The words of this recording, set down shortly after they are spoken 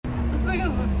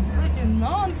fucking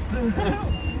monster.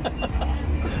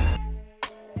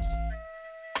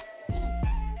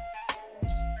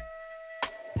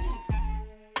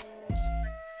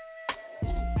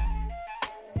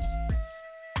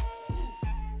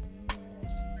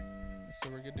 So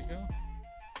we're good to go?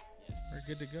 Yes. We're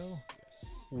good to go?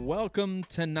 Yes. Welcome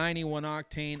to 91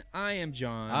 Octane. I am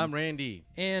John. I'm Randy.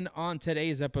 And on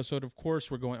today's episode, of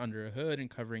course, we're going under a hood and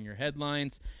covering your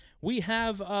headlines. We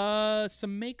have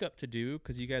some makeup to do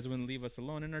because you guys wouldn't leave us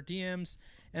alone in our DMs.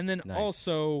 And then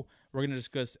also, we're going to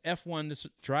discuss F1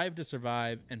 Drive to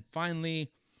Survive. And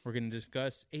finally, we're going to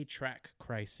discuss a track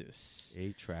crisis.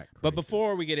 But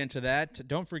before we get into that,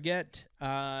 don't forget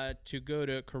to go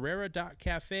to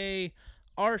Carrera.cafe,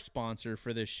 our sponsor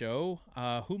for this show.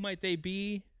 Who might they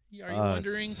be? Are you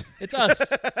wondering? It's us.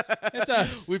 It's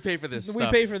us. We pay for this stuff. We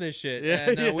pay for this shit. Yeah,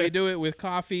 And we do it with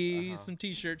coffee, some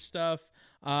T-shirt stuff.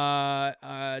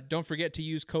 Don't forget to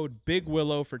use code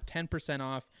BIGWILLOW for 10%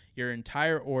 off your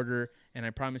entire order. And I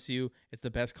promise you, it's the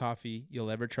best coffee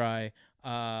you'll ever try.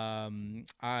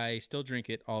 I still drink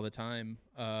it all the time.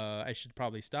 I should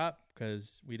probably stop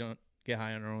because we don't get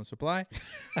high on our own supply.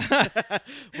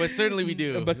 But certainly we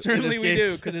do. But certainly we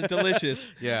do because it's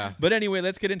delicious. Yeah. But anyway,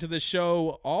 let's get into the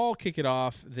show. I'll kick it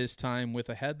off this time with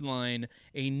a headline.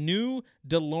 A new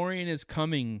DeLorean is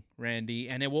coming, Randy,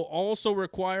 and it will also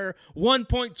require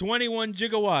 1.21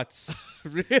 gigawatts.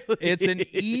 Really? It's an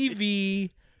EV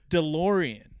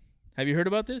DeLorean. Have you heard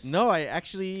about this? No, I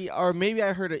actually, or maybe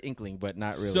I heard an inkling, but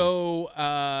not really. So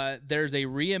there's a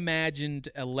reimagined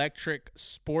electric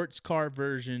sports car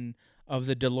version of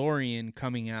the DeLorean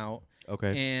coming out.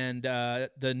 Okay. And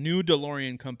the new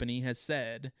DeLorean company has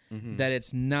said that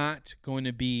it's not going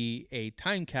to be a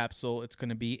time capsule. It's going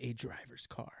to be a driver's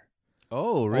car.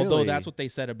 Oh, really? Although that's what they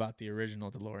said about the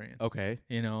original DeLorean. Okay.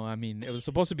 You know, I mean, it was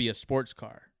supposed to be a sports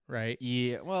car, right?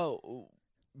 Yeah, well,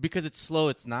 because it's slow,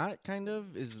 it's not, kind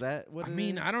of? Is that what I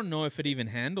mean, I don't know if it even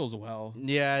handles well.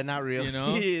 Yeah, not really. You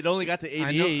know? It only got to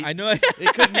 88. I know.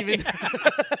 It couldn't even.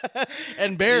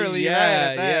 And barely, right?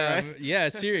 At that, right? Yeah,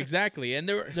 exactly. And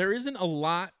there isn't a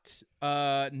lot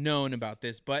known about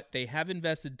this, but they have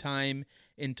invested time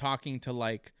in talking to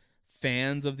like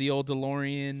fans of the old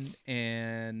DeLorean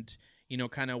and, you know,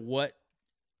 kind of what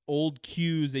old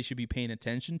cues they should be paying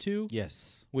attention to.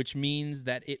 Yes. Which means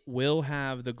that it will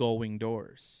have the gull-wing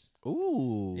doors.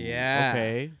 Ooh. Yeah.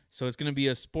 Okay. So it's going to be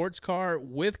a sports car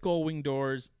with gull-wing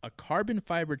doors, a carbon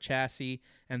fiber chassis,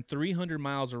 and 300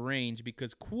 miles of range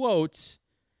because, quote,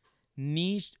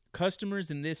 niche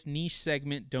customers in this niche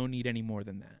segment don't need any more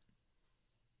than that.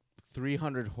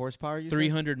 300 horsepower, you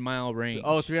 300-mile range.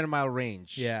 Oh, 300-mile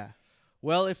range. Yeah.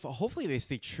 Well, if hopefully they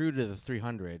stay true to the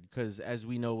 300, because as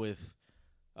we know with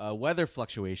weather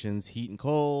fluctuations, heat and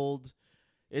cold,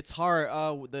 it's hard.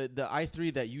 The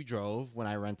i3 that you drove when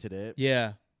I rented it,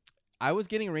 Yeah. I was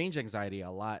getting range anxiety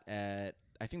a lot at,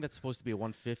 I think that's supposed to be a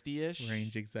 150-ish.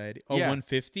 Range anxiety. Oh, Yeah.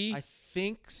 150? I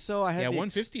think so. I had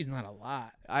 150 is not a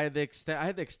lot. I had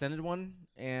the extended one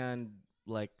and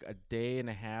like a day and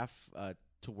a half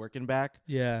to work and back.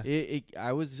 Yeah.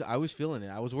 I was feeling it.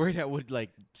 I was worried I would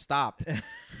like stop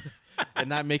and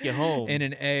not make it home. And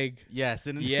an egg. Yes,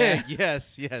 and Yeah.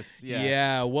 yes,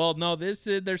 Yeah. Well, no,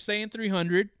 they're saying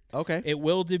 300. Okay. It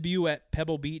will debut at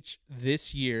Pebble Beach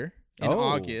this year in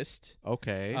August.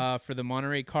 Okay. For the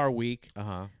Monterey Car Week.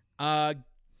 Uh-huh.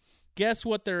 Guess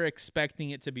what they're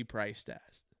expecting it to be priced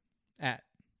at?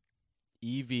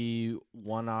 EV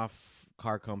one-off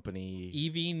car company.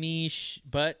 EV niche,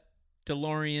 but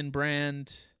DeLorean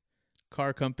brand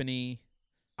car company.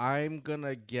 I'm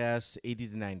gonna guess 80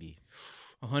 to 90.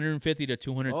 $150,000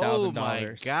 to $200,000. Oh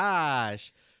my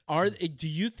gosh! Do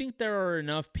you think there are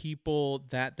enough people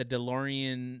that the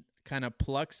DeLorean kind of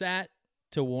plucks at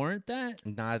to warrant that?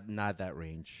 Not that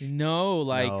range. No,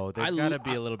 they've got to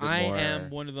be a little bit more. I am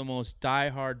one of the most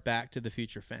diehard Back to the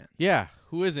Future fans. Yeah,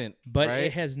 who isn't? But right?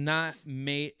 it has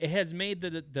made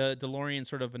the DeLorean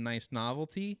sort of a nice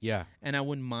novelty. Yeah, and I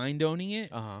wouldn't mind owning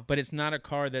it. But it's not a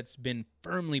car that's been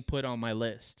firmly put on my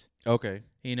list. Okay,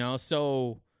 you know,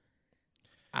 so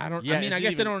I don't. Yeah, I mean, I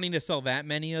guess I don't need to sell that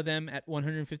many of them at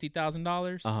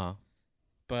 $150,000.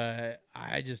 But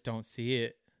I just don't see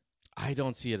it. I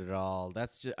don't see it at all.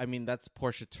 That's just. I mean, that's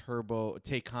Porsche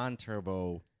Taycan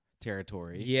Turbo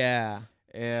territory. Yeah,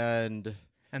 and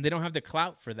they don't have the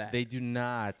clout for that. They do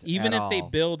not. Even at if they all.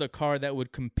 build a car that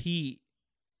would compete,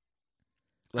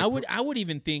 Like, I would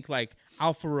even think like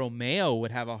Alfa Romeo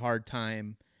would have a hard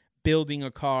time building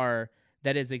a car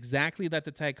that is exactly like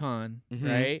the Taycan,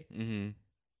 right?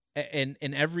 And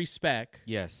in every spec.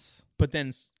 Yes. But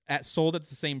then sold at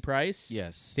the same price.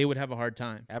 Yes. They would have a hard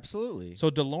time. Absolutely. So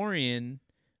DeLorean,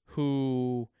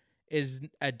 who is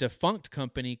a defunct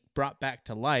company brought back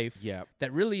to life. Yeah.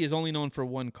 That really is only known for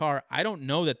one car. I don't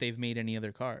know that they've made any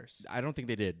other cars. I don't think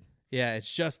they did. Yeah,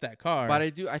 it's just that car. But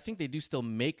I think they do still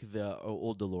make the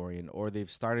old DeLorean, or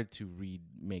they've started to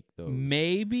remake those.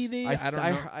 Maybe they. I don't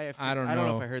know. I don't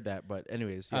know if I heard that, but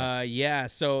anyways. Yeah.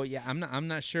 So I'm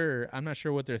not sure. I'm not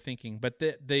sure what they're thinking. But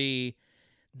this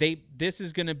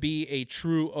is going to be a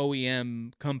true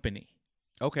OEM company.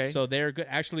 Okay. So they're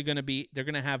actually going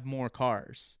to have more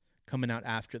cars coming out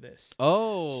after this.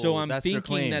 Oh. So I'm that's their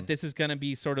thinking claim. that this is going to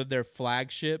be sort of their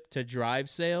flagship to drive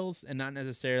sales, and not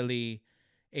necessarily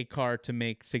a car to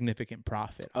make significant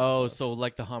profit. Oh, so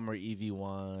like the Hummer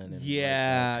EV1. And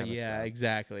yeah, like that kind of stuff.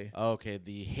 Exactly. Okay,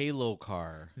 the Halo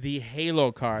car. The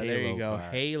Halo car. There you go. Car.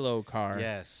 Halo car.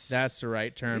 Yes. That's the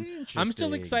right term. I'm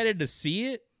still excited to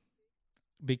see it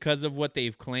because of what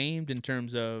they've claimed in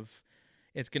terms of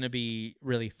it's going to be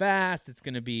really fast. It's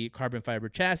going to be carbon fiber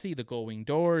chassis, the gull wing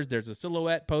doors. There's a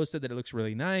silhouette posted that it looks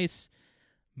really nice.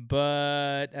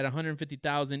 But at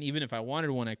 150,000, even if I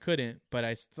wanted one, I couldn't. But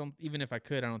even if I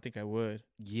could, I don't think I would.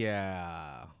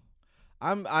 Yeah,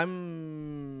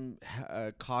 I'm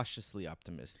cautiously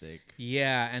optimistic.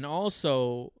 Yeah, and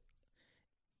also,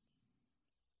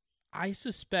 I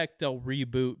suspect they'll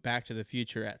reboot Back to the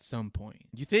Future at some point.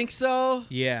 You think so?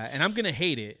 Yeah, and I'm gonna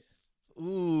hate it.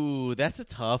 Ooh, that's a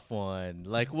tough one.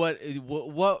 Like what?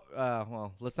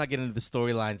 Well, let's not get into the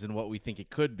storylines and what we think it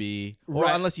could be, or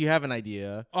right. Unless you have an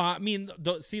idea. I mean,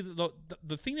 the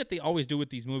thing that they always do with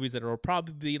these movies that will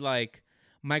probably be like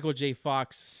Michael J.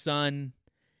 Fox's son,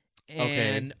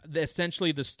 and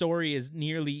essentially the story is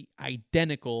nearly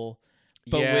identical,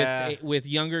 but with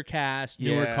younger cast,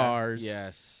 newer cars.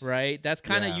 Yes, right. That's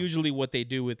kind of usually what they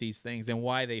do with these things and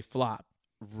why they flop.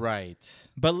 Right.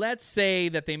 But let's say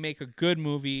that they make a good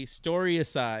movie, story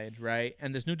aside, right?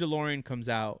 And this new DeLorean comes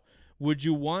out. Would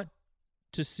you want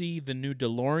to see the new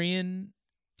DeLorean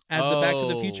as the Back to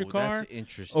the Future car? That's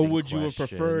interesting. Or would you have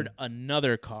preferred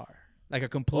another car? Like a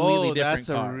completely different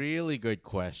car? That's a really good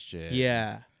question.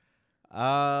 Yeah.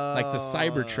 Like the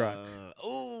Cybertruck.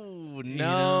 Oh,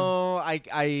 no.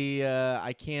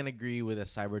 I can't agree with a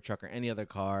Cybertruck or any other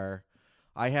car.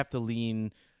 I have to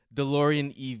lean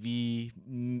DeLorean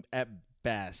EV at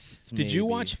best. Did you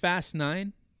watch Fast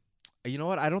 9? You know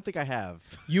what? I don't think I have.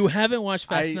 You haven't watched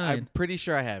Fast 9? I'm pretty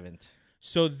sure I haven't.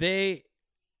 So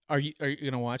are you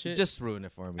gonna watch it? Just ruin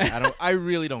it for me. I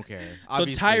really don't care.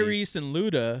 Obviously. So Tyrese and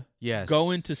Luda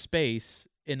go into space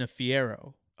in a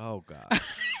Fiero. Oh God.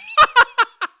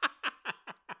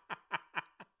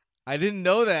 I didn't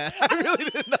know that. I really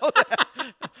didn't know that.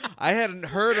 I hadn't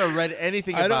heard or read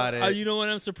anything about it. You know what?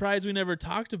 I'm surprised we never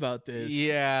talked about this.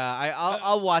 Yeah,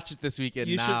 I'll watch it this weekend.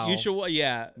 You should.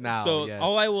 Yeah. Now. So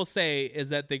all I will say is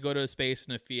that they go to space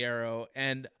in a Fiero,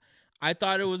 and I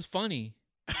thought it was funny.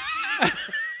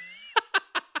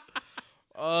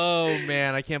 Oh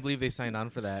man, I can't believe they signed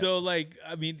on for that. So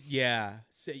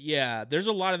there's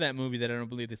a lot of that movie that I don't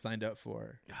believe they signed up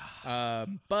for.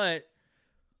 But.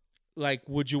 Like,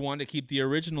 would you want to keep the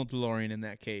original DeLorean in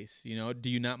that case? You know, do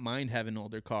you not mind having an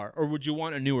older car? Or would you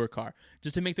want a newer car?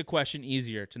 Just to make the question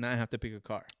easier, to not have to pick a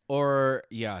car. Or,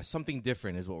 something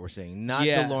different is what we're saying. Not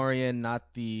DeLorean,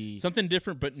 not the... Something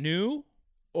different but new,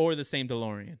 or the same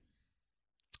DeLorean?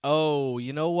 Oh,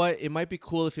 you know what? It might be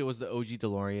cool if it was the OG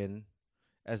DeLorean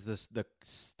as the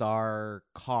star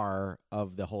car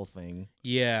of the whole thing.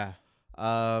 Yeah.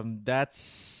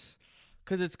 That's...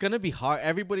 Because it's going to be hard.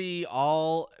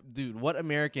 Dude, what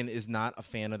American is not a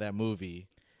fan of that movie?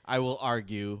 I will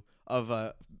argue,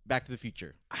 of Back to the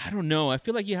Future. I don't know. I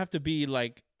feel like you have to be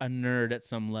like a nerd at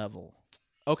some level.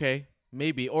 Okay,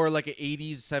 maybe. Or like an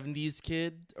 80s, 70s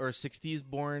kid or a 60s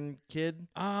born kid.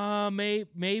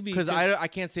 Maybe. Because I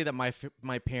can't say that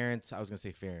my parents, I was going to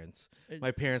say parents.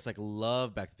 My parents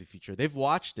love Back to the Future. They've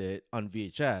watched it on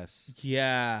VHS.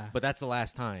 Yeah. But that's the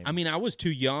last time. I mean, I was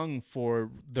too young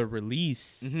for the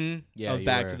release of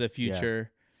Back to the Future.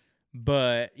 Yeah.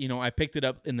 But, I picked it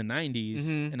up in the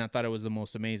 90s, and I thought it was the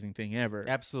most amazing thing ever.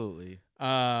 Absolutely.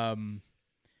 I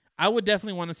would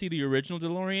definitely want to see the original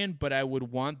DeLorean, but I would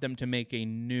want them to make a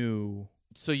new...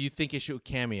 So you think it should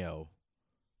cameo?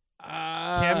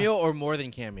 Cameo or more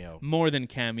than cameo? More than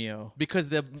cameo. Because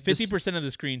the 50% of the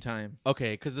screen time.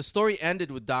 Okay, because the story ended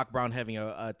with Doc Brown having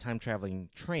a time-traveling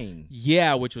train.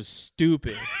 Yeah, which was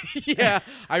stupid. Yeah,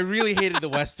 I really hated the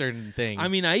Western thing. I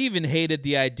mean, I even hated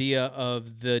the idea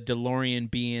of the DeLorean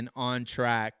being on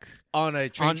track. On a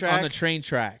train track? On the train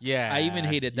track. Yeah. I even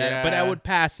hated that, but I would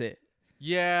pass it.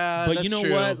 Yeah, but that's you know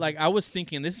true. what? Like, I was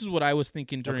thinking, this is what I was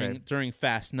thinking during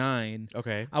Fast 9.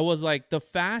 Okay. I was like, the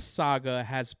Fast saga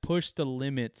has pushed the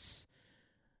limits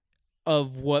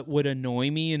of what would annoy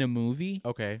me in a movie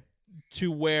Okay.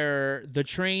 to where the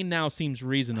train now seems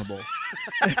reasonable.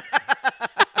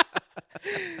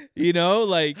 You know,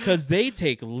 like, because they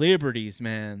take liberties,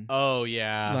 man. Oh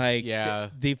yeah. Like, yeah.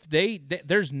 they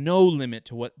there's no limit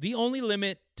to what. The only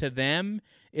limit to them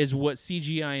is what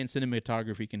CGI and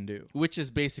cinematography can do. Which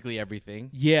is basically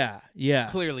everything. Yeah, yeah.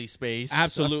 Clearly space.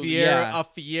 Absolutely, A yeah.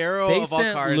 Fiero They of all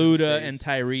sent cars Luda in and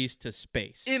space. Tyrese to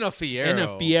space. In a Fiero. In a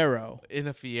Fiero. In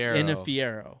a Fiero. In a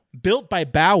Fiero. Built by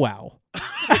Bow Wow.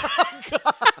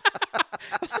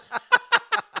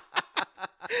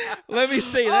 Let me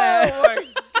say that. Oh my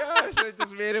gosh, that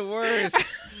just made it worse.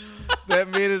 That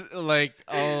made it like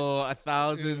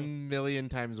 1,000 million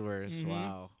times worse. Mhm.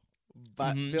 Wow.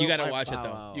 But You gotta watch it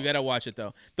though. You gotta watch it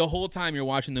though. The whole time you're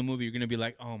watching the movie, you're gonna be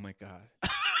like, "Oh my god."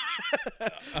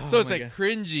 So it's my like God.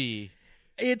 cringy.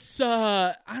 It's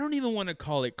I don't even want to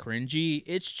call it cringy.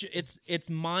 It's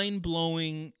mind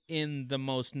blowing in the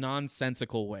most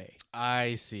nonsensical way.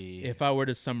 I see. If I were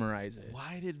to summarize it,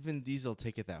 Why did Vin Diesel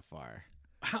take it that far?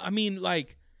 I mean,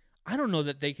 like, I don't know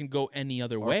that they can go any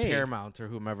other Or way. Paramount or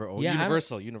whomever. Oh, Yeah,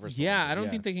 Universal. Yeah, I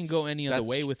don't think they can go any other That's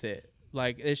way with it.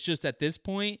 Like, it's just at this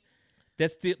point,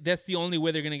 that's the only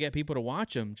way they're gonna get people to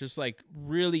watch them. Just like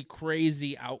really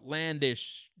crazy,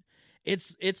 outlandish.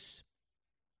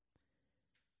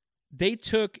 They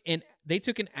took an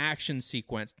action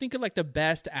sequence. Think of like the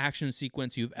best action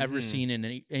sequence you've ever seen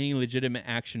in any legitimate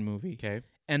action movie. Okay.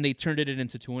 And they turned it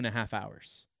into 2.5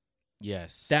 hours.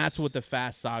 Yes. That's what the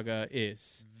Fast Saga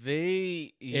is.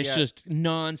 It's just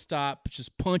nonstop,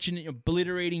 just punching and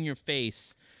obliterating your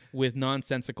face with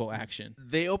nonsensical action.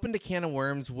 They opened a can of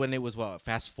worms when it was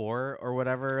Fast 4 or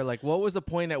whatever. Like, what was the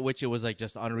point at which it was like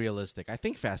just unrealistic? I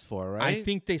think Fast 4, right? I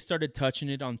think they started touching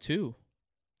it on 2.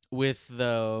 With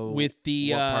the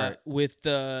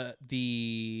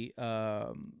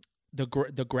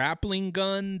grappling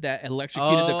gun that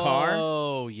electrocuted the car.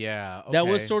 Oh yeah, okay. That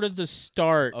was sort of the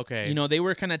start. Okay, you know, they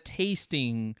were kind of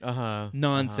tasting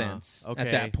nonsense Okay.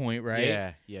 at that point,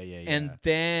 right? Yeah. And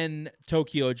then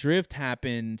Tokyo Drift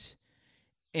happened,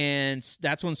 and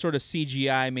that's when sort of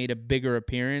CGI made a bigger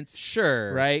appearance.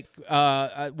 Sure, right?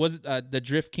 Was it the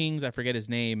Drift Kings? I forget his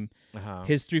name.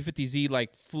 His 350Z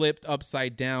like flipped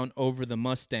upside down over the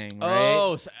Mustang,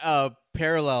 right? Oh,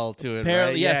 parallel to it,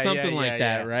 right? Yeah, something like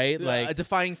that, right? Like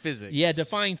defying physics. Yeah,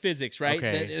 defying physics, right?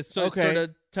 Okay. It's sort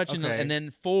of touching, and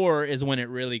then 4 is when it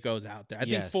really goes out there. I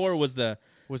think 4 was the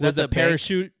the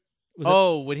parachute.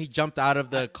 When he jumped out of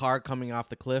the car coming off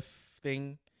the cliff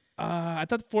thing. I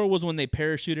thought 4 was when they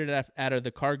parachuted out of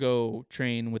the cargo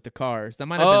train with the cars. That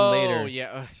might have been later. Oh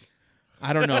yeah.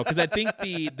 I don't know, because I think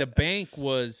the bank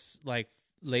was like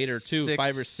later too,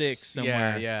 5 or 6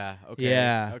 somewhere. Yeah. Okay.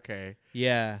 Yeah. Okay.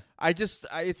 Yeah.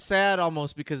 It's sad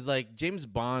almost because like James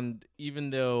Bond,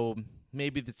 even though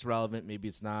maybe it's relevant, maybe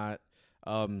it's not,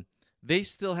 they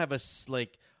still have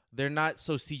they're not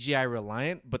so CGI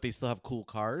reliant, but they still have cool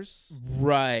cars.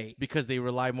 Right. Because they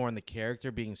rely more on the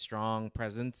character being strong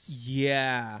presence.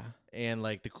 Yeah. And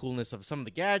like the coolness of some of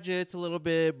the gadgets a little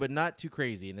bit, but not too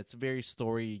crazy. And it's very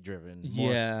story driven.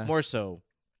 More so.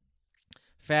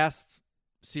 Fast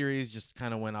series just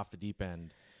kind of went off the deep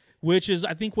end. Which is,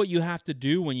 I think, what you have to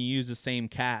do when you use the same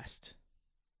cast.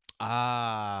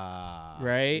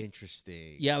 Right?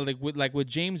 Interesting. Yeah, like with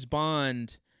James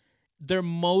Bond, they're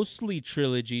mostly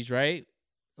trilogies, right?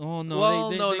 Oh no,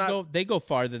 well, they go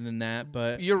farther than that,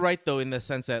 but you're right though in the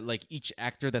sense that like each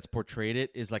actor that's portrayed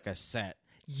it is like a set.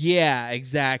 Yeah,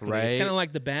 exactly. Right? It's kind of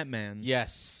like the Batmans.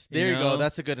 Yes, there you go.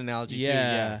 That's a good analogy too.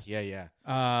 Yeah.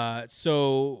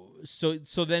 So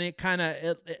then it kind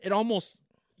of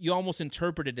you almost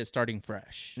interpret it as starting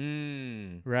fresh,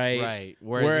 right? Right.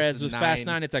 Whereas with Fast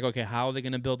 9, it's like, okay, how are they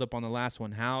going to build up on the last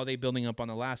one? How are they building up on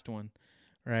the last one?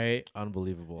 Right?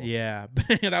 Unbelievable. Yeah,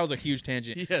 that was a huge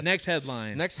tangent. Yes. Next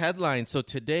headline. So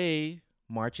today,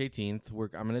 March 18th,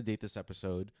 I'm going to date this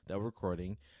episode that we're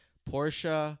recording.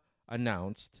 Porsche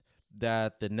announced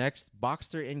that the next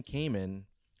Boxster and Cayman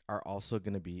are also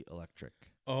going to be electric.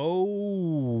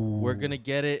 Oh. We're going to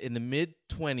get it in the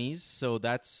mid-20s, so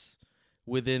that's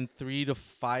within 3 to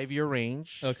 5 year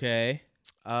range. Okay.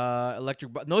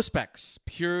 Electric, no specs,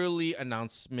 purely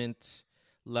announcement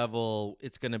level.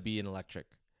 It's going to be an electric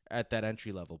at that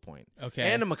entry level point.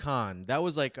 Okay. And a Macan. That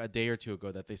was like a day or two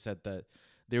ago that they said that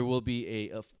there will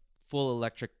be a full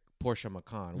electric Porsche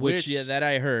Macan. Which that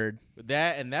I heard.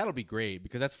 That'll be great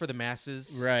because that's for the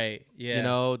masses. Right. Yeah. You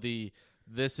know,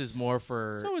 this is more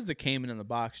for. So is the Cayman and the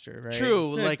Boxster, right?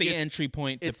 True. It's like the entry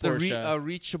point to it's Porsche. It's a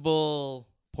reachable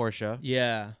Porsche.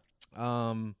 Yeah.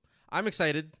 I'm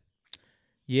excited.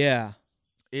 Yeah.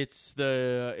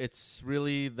 It's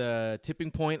really the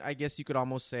tipping point, I guess you could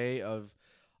almost say, of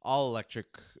all electric,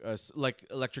 like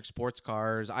electric sports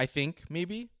cars. I think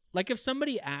maybe. Like if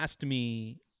somebody asked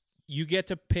me, you get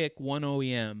to pick one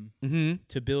OEM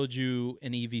to build you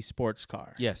an EV sports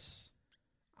car. Yes,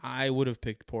 I would have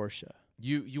picked Porsche.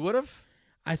 You would have?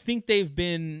 I think they've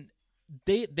been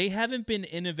they haven't been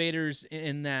innovators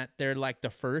in that they're like the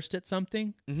first at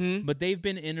something, but they've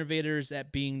been innovators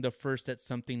at being the first at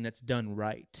something that's done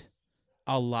right.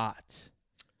 A lot.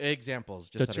 Examples.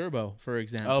 Just the turbo, for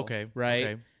example. Okay. Right?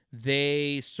 Okay.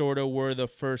 They sort of were the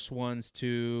first ones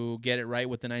to get it right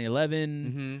with the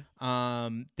 911.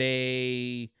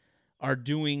 They are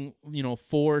doing,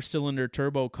 4-cylinder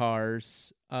turbo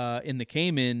cars in the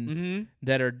Cayman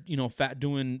that are,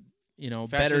 doing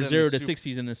better 0 to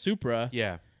 60s in the Supra.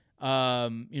 Yeah.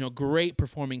 Great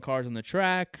performing cars on the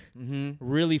track.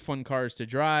 Really fun cars to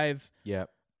drive. Yeah.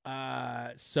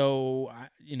 So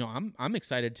I'm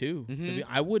excited too.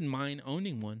 I wouldn't mind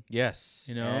owning one. Yes.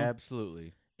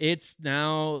 Absolutely. It's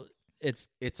real,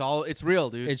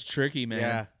 dude. It's tricky,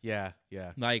 man. Yeah.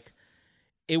 Like,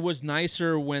 it was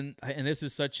nicer when, and this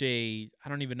is such a, I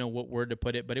don't even know what word to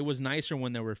put it, but it was nicer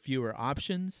when there were fewer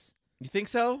options. You think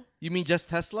so? You mean just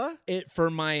Tesla?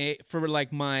 For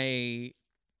the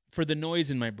noise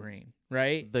in my brain,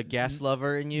 right? The gas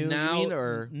lover in you, now, you mean?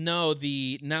 Or? No,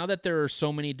 now that there are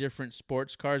so many different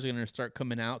sports cars that are going to start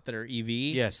coming out that are EV,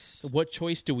 yes. What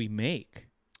choice do we make?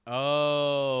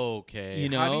 Oh, okay.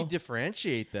 How do you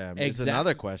differentiate them? Is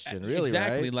another question, really,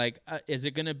 exactly. Right? Like, is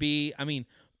it going to be,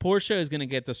 Porsche is going to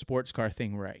get the sports car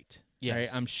thing right. Yes. Right?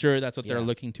 I'm sure that's what they're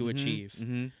looking to achieve.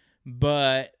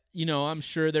 But, I'm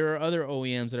sure there are other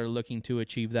OEMs that are looking to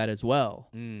achieve that as well.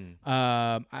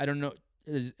 I don't know.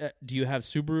 Do you have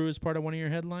Subaru as part of one of your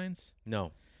headlines?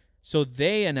 No. So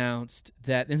they announced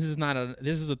that this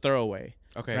is a throwaway.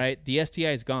 Okay. Right? The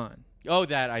STI is gone. Oh,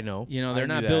 that I know. They're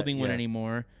not building one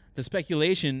anymore. The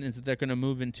speculation is that they're going to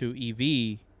move into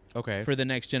EV for the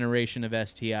next generation of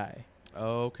STI.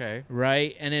 Okay.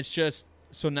 Right? And it's just,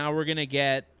 so now we're going to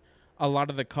get a lot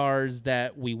of the cars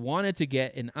that we wanted to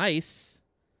get in ICE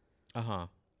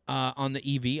on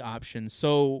the EV option.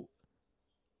 So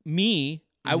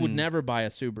I would never buy a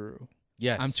Subaru.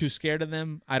 Yes. I'm too scared of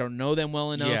them. I don't know them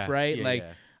well enough, right?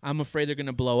 Yeah. I'm afraid they're going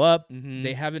to blow up.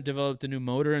 They haven't developed a new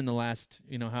motor in the last,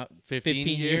 15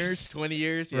 years. 20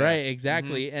 years. Yeah. Right,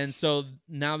 exactly. And so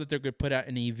now that they're going to put out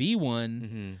an EV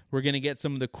one, we're going to get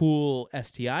some of the cool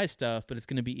STI stuff, but it's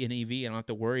going to be in EV. I don't have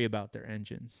to worry about their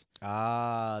engines.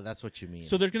 Ah, that's what you mean.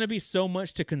 So there's going to be so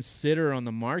much to consider on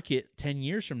the market 10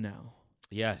 years from now.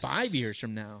 Yes. 5 years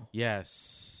from now.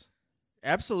 Yes.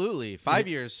 Absolutely. 5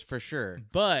 years for sure.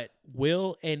 But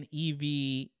will an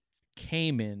EV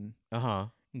Cayman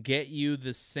get you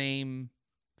the same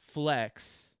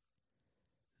flex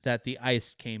that the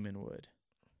ICE Cayman would?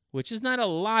 Which is not a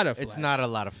lot of flex. It's not a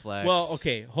lot of flex. Well,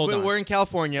 okay, hold on. We're in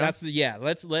California.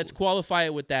 Let's qualify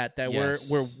it with that yes.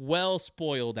 we're well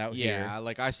spoiled out here. Yeah,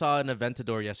 like I saw an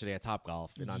Aventador yesterday at Topgolf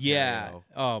in Ontario. Yeah.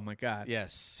 Oh my God.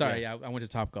 Yes. Sorry, yes. I went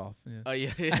to Topgolf. Yeah. Oh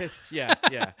yeah.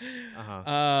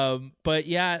 But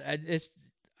yeah,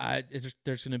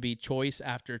 there's going to be choice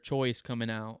after choice coming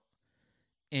out.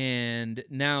 And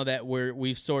now that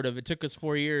we've sort of, it took us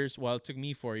 4 years. Well, it took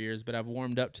me 4 years, but I've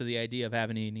warmed up to the idea of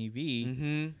having an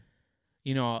EV.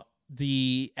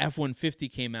 The F-150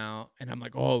 came out, and I'm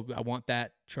like, oh, I want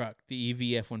that truck, the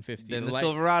EV F-150. Then the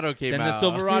Silverado came out. Then the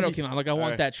Silverado came out. I'm like, I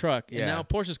want right. that truck. Yeah. And now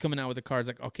Porsche's coming out with a car. It's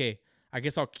like, okay, I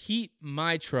guess I'll keep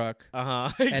my truck.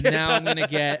 And now I'm going to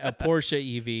get a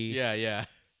Porsche EV. Yeah.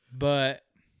 But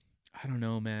I don't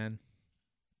know, man.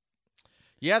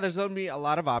 Yeah, there's going to be a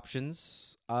lot of options.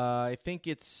 I think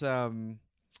it's the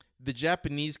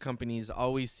Japanese companies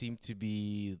always seem to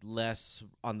be less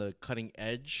on the cutting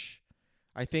edge,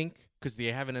 I think, because they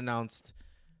haven't announced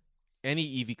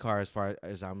any EV car as far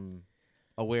as I'm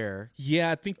aware.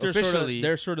 Yeah, I think they're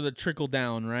sort of the trickle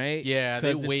down, right? Yeah,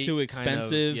 because it's too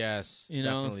expensive. Kind of, yes,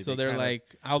 definitely. So they're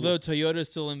like, although Toyota's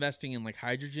still investing in like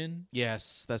hydrogen.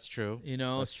 Yes, that's true.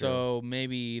 That's true.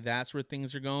 Maybe that's where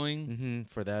things are going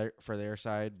for their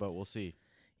side, but we'll see.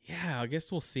 Yeah, I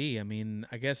guess we'll see. I mean,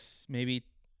 I guess maybe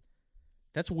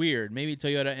that's weird. Maybe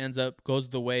Toyota goes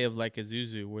the way of like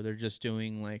Isuzu, where they're just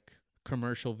doing like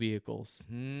commercial vehicles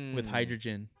with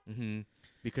hydrogen.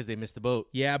 Because they missed the boat.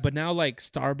 Yeah, but now like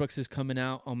Starbucks is coming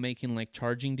out on making like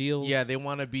charging deals. Yeah, they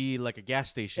want to be like a gas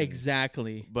station.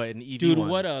 Exactly. But an EV Dude, one.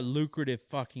 what a lucrative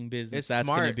fucking business it's that's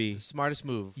going to be. It's the smartest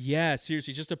move. Yeah,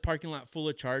 seriously, just a parking lot full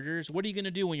of chargers. What are you going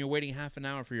to do when you're waiting half an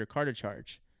hour for your car to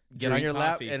charge? Get on your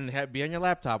coffee. be on your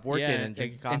laptop working and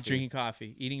drinking coffee. And drinking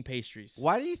coffee, eating pastries.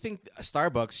 Why do you think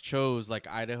Starbucks chose like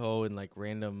Idaho and like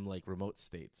random like remote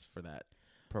states for that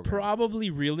program? Probably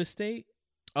real estate.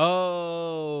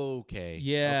 Oh, okay.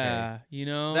 Yeah, okay. you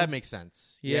know that makes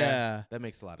sense. Yeah, that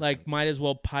makes a lot of like sense. might as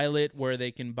well pilot where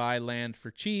they can buy land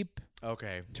for cheap.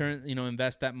 Okay.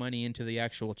 Invest that money into the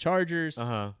actual chargers.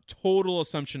 Total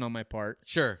assumption on my part.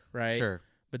 Sure. Right. Sure.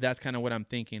 But that's kind of what I'm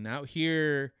thinking. Out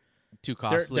here, too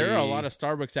costly. There are a lot of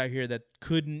Starbucks out here that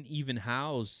couldn't even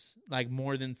house like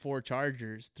more than 3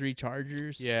 chargers.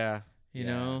 Yeah. You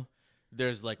know?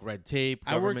 There's like red tape.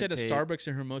 I worked at a Starbucks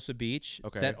in Hermosa Beach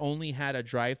Okay. that only had a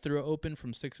drive-through open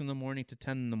from 6 a.m. to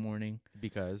 10 a.m.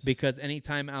 Because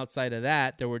anytime outside of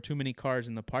that, there were too many cars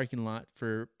in the parking lot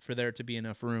for there to be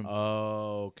enough room.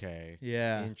 Oh, okay.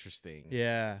 Yeah. Interesting.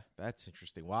 Yeah. That's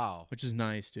interesting. Wow. Which is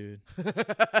nice, dude.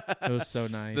 It was so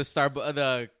nice.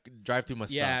 The drive-through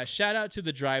must suck. Shout out to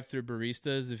the drive-through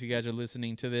baristas if you guys are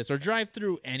listening to this, or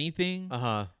drive-through anything.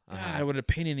 God, what a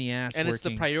pain in the ass. And working. it's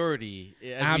the priority,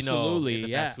 as absolutely, we know,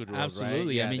 in the fast food world,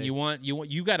 absolutely. Right? I mean,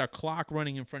 you got a clock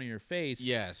running in front of your face.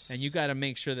 Yes. And you got to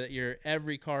make sure that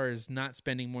every car is not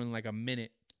spending more than like a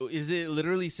minute. Is it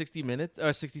literally 60 minutes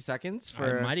or 60 seconds?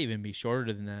 It might even be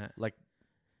shorter than that. Like,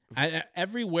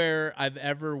 everywhere I've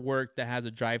ever worked that has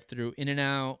a drive-through,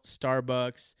 In-N-Out,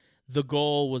 Starbucks, the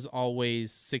goal was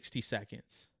always 60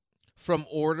 seconds. From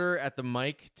order at the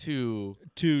mic to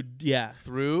through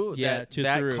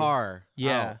that car.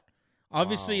 Yeah.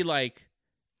 Obviously, like,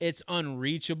 it's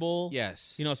unreachable.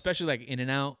 Yes. Especially like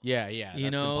In-N-Out. Yeah. That's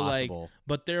impossible. like,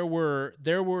 but there were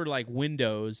like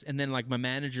windows, and then like my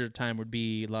manager time would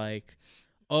be like,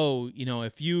 oh,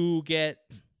 if you get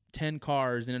 10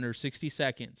 cars in under 60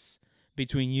 seconds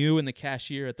between you and the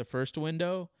cashier at the first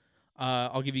window,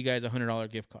 I'll give you guys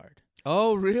 $100 gift card.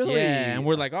 Oh, really? Yeah, and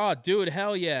we're like, oh, dude,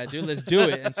 hell yeah, dude, let's do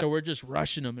it. And so we're just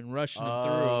rushing them through.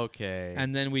 Okay.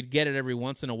 And then we'd get it every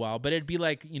once in a while, but it'd be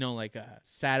like, like a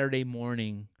Saturday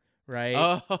morning, right?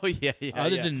 Oh, yeah.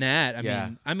 Other than that,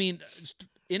 I mean,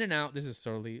 In-N-Out, this is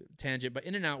totally tangent, but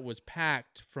In-N-Out was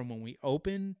packed from when we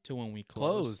opened to when we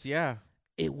closed. Yeah.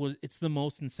 It's the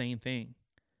most insane thing.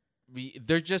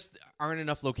 There just aren't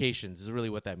enough locations is really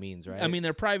what that means, right? I mean,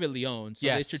 they're privately owned, so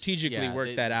they strategically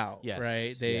worked that out,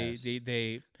 right?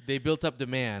 They built up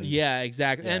demand. Yeah,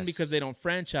 exactly. Yes. And because they don't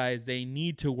franchise, they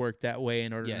need to work that way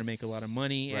in order to make a lot of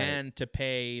money and to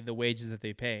pay the wages that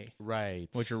they pay. Right.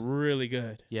 Which are really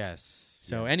good. Yes.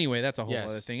 So anyway, that's a whole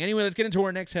other thing. Anyway, let's get into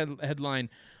our next headline.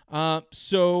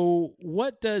 So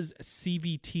what does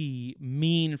CVT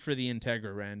mean for the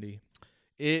Integra, Randy?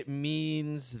 It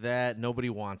means that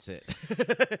nobody wants it.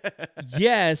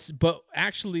 Yes, but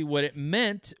actually what it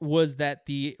meant was that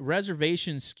the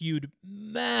reservation skewed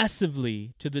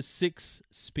massively to the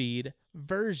 6-speed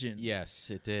version. Yes,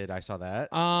 it did. I saw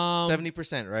that.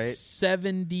 70%, right?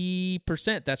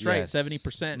 70%. That's right, 70%.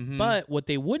 Mm-hmm. But what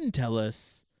they wouldn't tell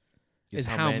us is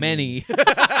how many.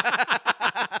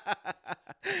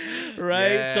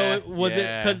 Right? Yeah, so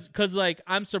it because like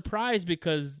I'm surprised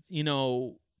because,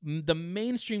 the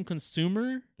mainstream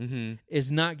consumer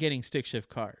is not getting stick shift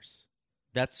cars.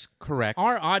 That's correct.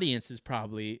 Our audience is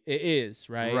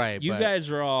right? Right. You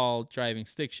guys are all driving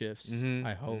stick shifts,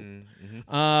 I hope.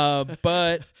 Mm-hmm.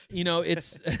 But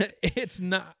it's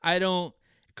not.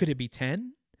 Could it be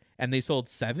 10? And they sold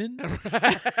 7?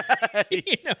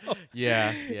 Right.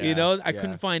 Yeah. I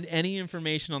couldn't find any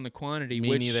information on the quantity.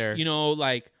 Me neither.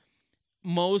 Like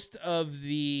most of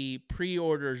the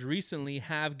pre-orders recently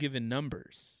have given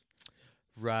numbers.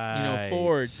 Right.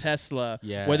 Ford, Tesla,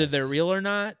 whether they're real or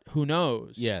not, who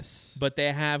knows? Yes. But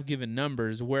they have given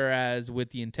numbers, whereas with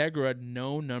the Integra,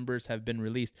 no numbers have been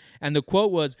released. And the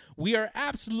quote was, "We are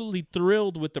absolutely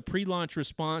thrilled with the pre-launch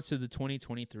response to the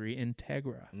 2023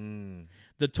 Integra.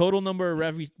 The total number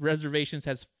of reservations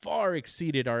has far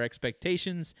exceeded our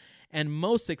expectations, and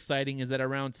most exciting is that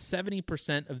around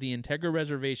 70% of the Integra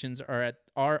reservations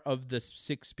are of the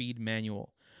 6-speed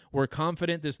manual. We're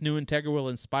confident this new Integra will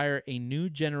inspire a new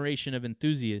generation of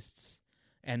enthusiasts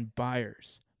and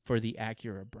buyers for the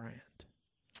Acura brand."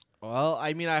 Well,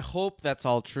 I mean, I hope that's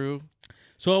all true.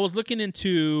 So I was looking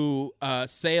into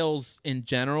sales in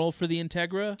general for the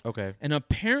Integra. Okay. And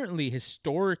apparently,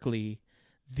 historically,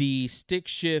 the stick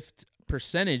shift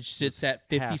percentage sits at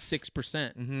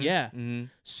 56%. Mm-hmm. Yeah. Mm-hmm.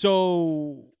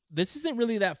 So this isn't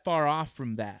really that far off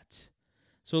from that.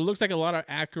 So it looks like a lot of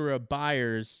Acura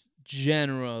buyers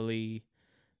generally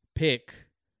pick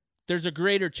there's a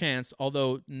greater chance,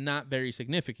 although not very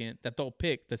significant, that they'll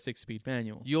pick the 6-speed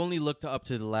manual. You only looked up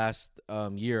to the last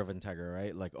year of Integra,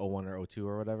 right? Like 01 or 02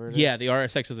 or whatever it is? Yeah, the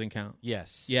RSX doesn't count.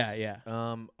 Yes. Yeah.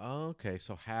 Okay,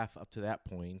 so half up to that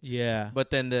point. Yeah. But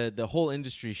then the whole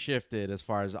industry shifted as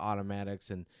far as automatics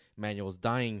and manuals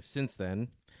dying since then.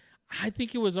 I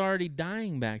think it was already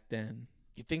dying back then.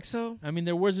 You think so? I mean,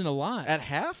 there wasn't a lot. At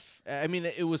half? I mean,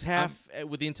 it was half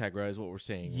with the Integra is what we're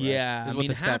saying. Right? Yeah. Is I what mean,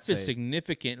 the half stats is say.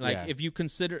 significant. Like, Yeah. if you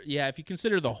consider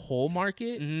the whole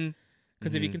market,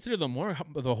 because if you Mhm. consider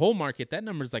the whole market, that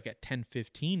number's like at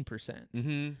 10-15%.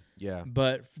 Mhm. Yeah.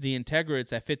 But the Integra,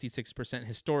 it's at 56%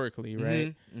 historically,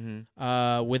 right?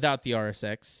 Without the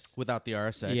RSX. Without the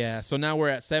RSX. Yeah. So now we're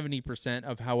at 70%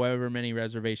 of however many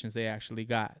reservations they actually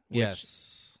got. Which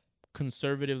Yes.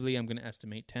 conservatively, I'm going to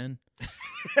estimate 10.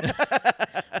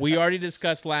 We already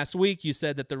discussed last week. You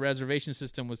said that the reservation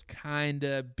system was kind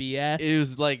of BS. It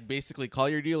was like basically call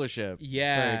your dealership.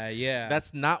 Yeah, It's like, yeah.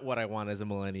 That's not what I want as a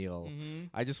millennial. Mhm.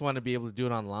 I just want to be able to do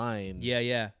it online.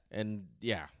 Yeah. And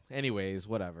yeah. Anyways,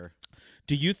 whatever.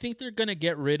 Do you think they're going to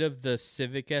get rid of the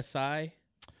Civic Si?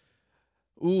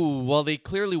 Ooh, well, they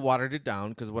clearly watered it down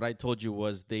because what I told you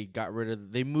was they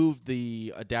moved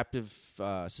the adaptive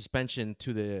suspension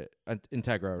to the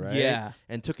Integra, right? Yeah.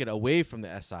 And took it away from the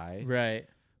SI. Right.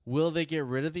 Will they get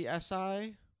rid of the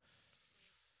SI?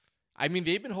 I mean,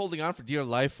 they've been holding on for dear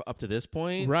life up to this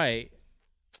point. Right.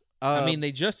 I mean,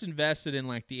 they just invested in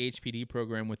like the HPD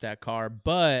program with that car,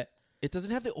 but it doesn't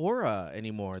have the aura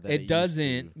anymore. That it used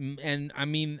doesn't. to. And I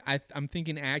mean, I'm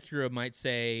thinking Acura might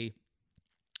say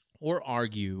or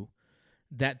argue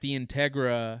that the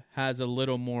Integra has a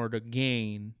little more to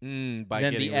gain by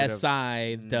than getting the rid of-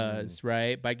 SI does,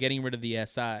 right? By getting rid of the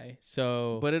SI.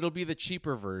 So, But it'll be the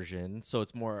cheaper version, so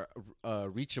it's more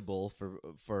reachable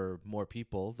for more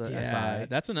people. The SI.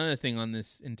 that's another thing on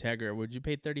this Integra. Would you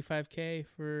pay $35,000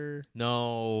 for?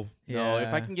 No. If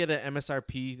Yeah. I can get an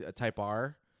MSRP Type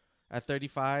R at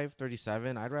 35,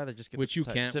 37, I'd rather just get Which the you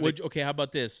can't. Civic. Okay, how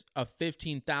about this? A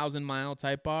 15,000 mile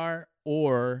Type R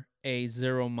or a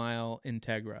 0 mile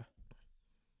Integra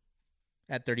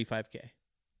at $35,000.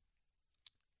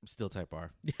 Still Type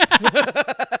R.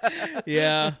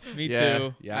 Yeah, me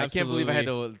too. Yeah, I can't believe I had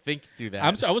to think through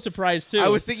that. I was surprised too. I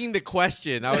was thinking the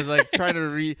question. I was like trying to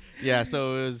read. Yeah,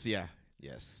 so it was,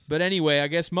 yes. But anyway, I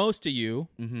guess most of you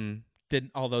Mm-hmm.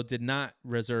 did not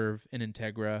reserve an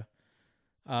Integra.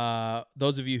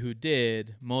 Those of you who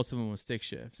did, most of them was stick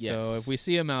shift. Yes. So if we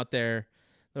see them out there,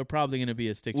 they're probably going to be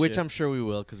a stick Which shift. I'm sure we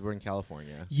will because we're in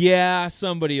California. Yeah,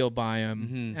 somebody will buy them,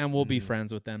 Mhm, and we'll be mhm.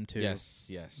 friends with them too.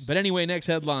 Yes. But anyway, next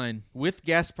headline. With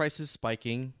gas prices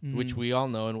spiking, Mhm. which we all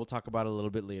know, and we'll talk about a little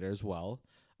bit later as well,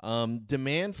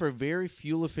 demand for very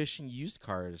fuel-efficient used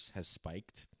cars has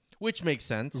spiked, which makes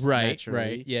sense. Right.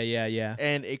 naturally. Yeah.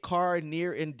 And a car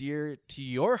near and dear to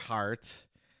your heart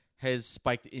has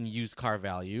spiked in used car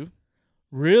value.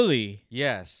 Really?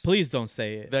 Yes. Please don't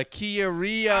say it. The Kia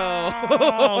Rio.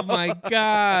 Oh my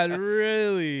God!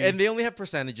 Really? And they only have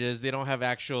percentages. They don't have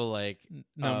actual like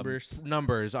numbers.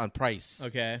 numbers on price.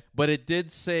 Okay. But it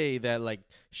did say that like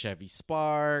Chevy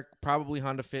Spark, probably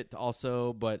Honda Fit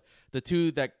also, but the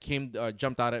two that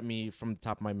jumped out at me from the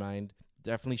top of my mind,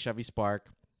 definitely Chevy Spark,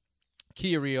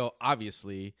 Kia Rio,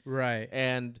 obviously. Right.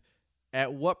 And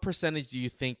at what percentage do you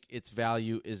think its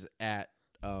value is at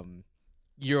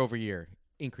year over year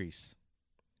increase?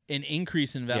 An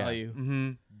increase in value. Yeah. Mm-hmm.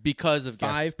 Because of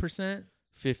 5%.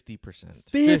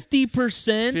 50%.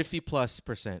 50%.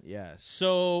 50+%. Yes.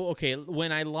 So okay,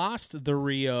 when I lost the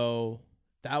Rio,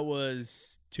 that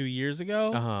was 2 years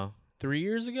ago. 3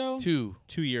 years ago. 2.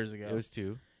 2 years ago. It was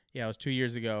 2. Yeah, it was 2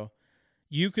 years ago.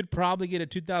 You could probably get a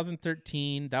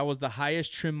 2013. That was the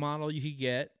highest trim model you could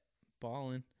get.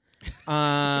 Ballin'.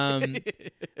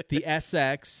 The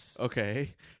SX.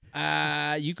 Okay.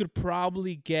 You could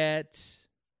probably get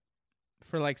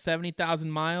for like 70,000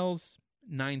 miles,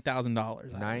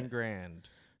 $9,000. $9,000.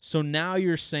 So now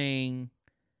you're saying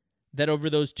that over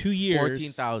those 2 years,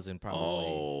 14,000 probably.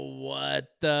 Oh, what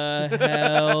the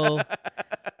hell?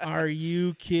 Are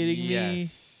you kidding me?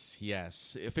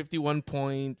 Yes.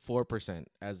 51.4%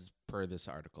 as per this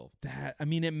article.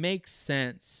 It makes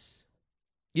sense.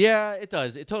 Yeah, it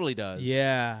does. It totally does.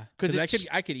 Yeah, 'Cause because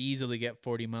I could easily get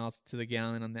 40 miles to the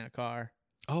gallon on that car.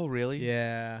 Oh, really?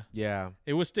 Yeah, Yeah.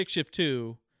 it was stick shift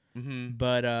too.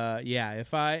 But yeah,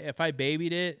 if I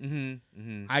babied it,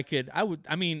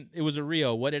 I mean, it was a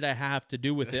Rio. What did I have to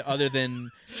do with it other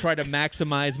than try to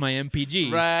maximize my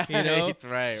MPG? Right. You know?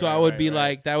 Right. So I would be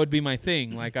like, that would be my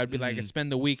thing. Like I'd be like, I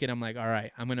spend the week and I'm like, all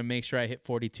right, I'm gonna make sure I hit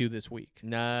 42 this week.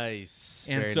 Nice.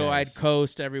 And Very so nice. I'd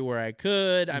coast everywhere I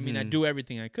could. I mean, I'd do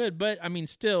everything I could, but I mean,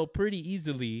 still pretty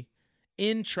easily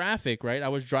in traffic, right? I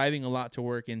was driving a lot to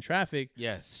work in traffic.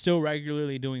 Yes. Still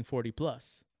regularly doing 40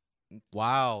 plus.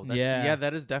 Wow. Yeah,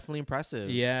 that is definitely impressive.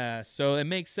 Yeah. So it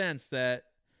makes sense that,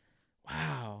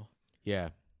 wow. Yeah.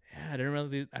 Yeah, I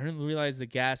didn't realize the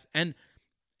gas and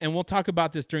we'll talk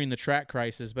about this during the track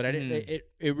crisis, but I didn't.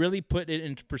 It really put it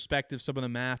into perspective some of the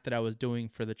math that I was doing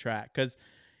for the track. Because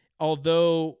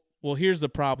although, well, here's the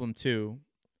problem too.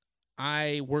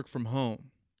 I work from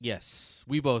home. Yes,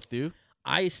 we both do.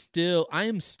 I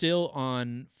am still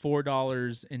on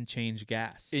 $4 and change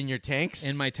gas In your tanks?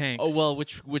 in my tanks. Oh well,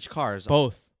 which cars?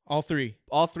 Both, all three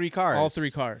cars. all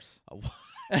three cars.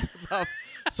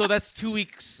 So that's 2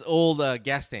 weeks old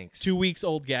gas tanks. 2 weeks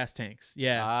old gas tanks.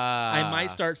 Yeah, I might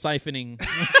start siphoning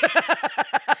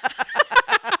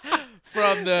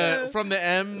from the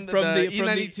M from the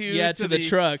E92 to the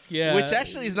truck. Yeah, which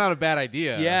actually is not a bad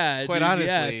idea. Yeah, quite dude, honestly.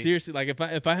 Yeah, seriously. Like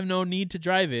if I have no need to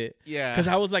drive it. Yeah. Because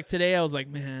I was like today, I was like,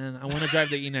 man, I want to drive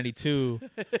the E92,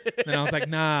 and I was like,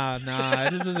 nah,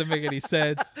 it just doesn't make any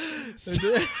sense.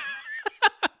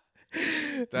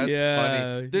 That's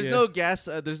funny. There's no gas.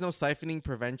 There's no siphoning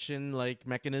prevention like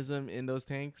mechanism in those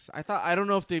tanks. I don't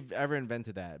know if they've ever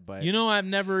invented that, but I've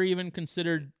never even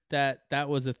considered that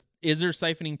was a. Is there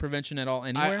siphoning prevention at all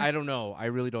anywhere? I don't know. I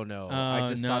really don't know. I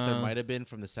just thought there might have been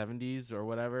from the 70s or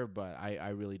whatever, but I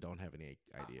really don't have any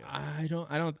idea. I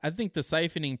don't. I think the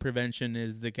siphoning prevention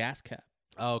is the gas cap.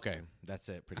 Oh, okay. That's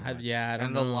it, pretty much. Yeah, I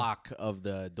don't know. And the lock of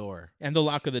the door. And the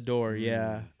lock of the door,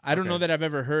 yeah. I don't know that I've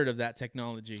ever heard of that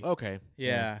technology. Okay.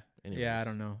 Yeah. Yeah, I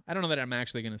don't know. I don't know that I'm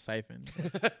actually going to siphon.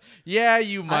 Yeah,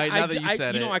 you might, now that you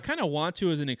said it. I kind of want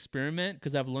to as an experiment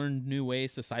because I've learned new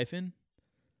ways to siphon.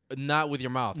 Not with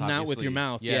your mouth, obviously. Not with your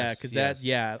mouth, yes,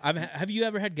 yeah. Because have you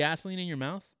ever had gasoline in your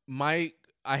mouth? I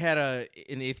had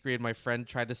in 8th grade, my friend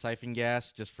tried to siphon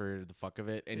gas just for the fuck of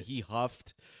it, and he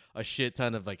huffed a shit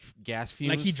ton of like gas fumes.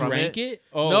 Like he drank it?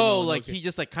 Oh no, he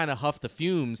just like kind of huffed the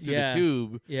fumes through the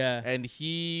tube. Yeah, and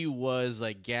he was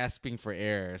like gasping for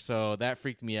air, so that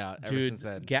freaked me out ever since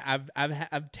then.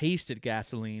 I've tasted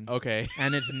gasoline. Okay,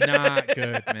 and it's not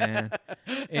good, man.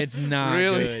 It's not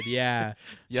good. Yeah.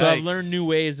 Yikes. So I've learned new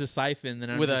ways to siphon.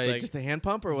 And I'm with just a hand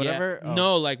pump or whatever. Yeah. Oh.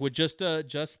 No, like with just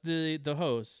the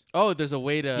hose. Oh, there's a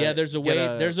way to. Yeah, there's a way.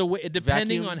 There's a way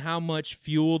depending vacuum? on how much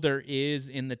fuel there is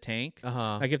in the tank.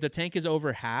 Like if the tank is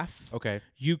over half, okay,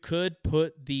 you could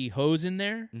put the hose in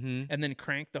there and then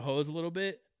crank the hose a little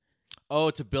bit. Oh,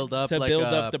 to build up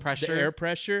the pressure, the air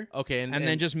pressure. Okay, and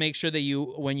then just make sure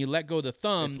that when you let go the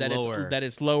thumb that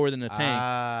it's lower than the tank,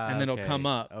 and then it'll come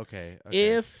up. Okay.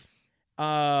 If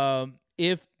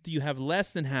you have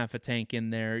less than half a tank in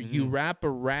there, you wrap a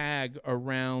rag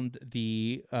around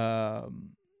the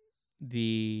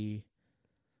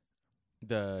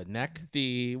neck,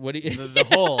 the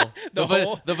hole,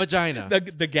 hole, the vagina,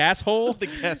 the gas hole, the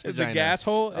gas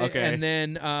hole. Okay, and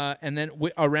then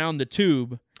around the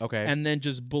tube. Okay, and then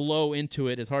just blow into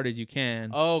it as hard as you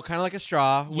can. Oh, kind of like a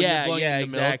straw. When you're blowing into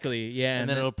exactly. Milk, yeah, and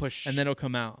then it'll push, and then it'll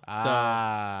come out.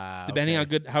 So depending on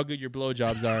how good your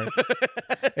blowjobs are,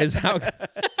 is how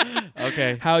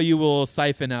how you will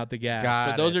siphon out the gas.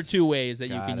 But those are two ways that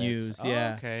you can use.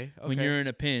 Yeah. Okay. When you're in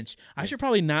a pinch, I should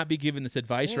probably not be giving this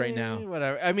advice right now.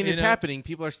 Whatever. I mean, it's happening.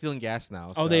 People are stealing gas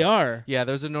now. Oh, they are. Yeah,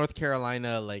 there's a North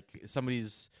Carolina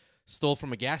somebody's stole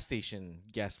from a gas station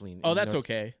gasoline. Oh, that's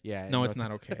okay. Yeah. No, it's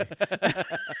not okay.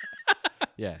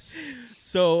 Yes.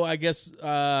 So I guess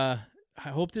I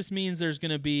hope this means there's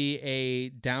going to be a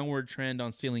downward trend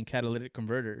on stealing catalytic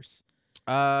converters.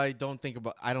 I don't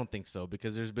think so,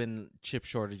 because there's been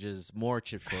more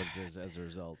chip shortages as a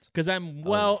result. Because I'm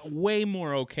way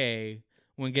more okay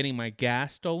when getting my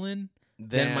gas stolen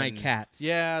than my cats.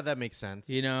 Yeah, that makes sense.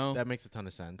 You know, that makes a ton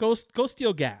of sense. Go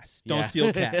steal gas. Don't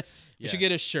steal cats. You should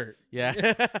get a shirt.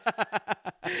 Yeah.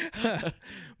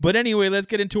 But anyway, let's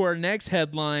get into our next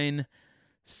headline.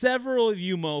 Several of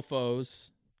you mofos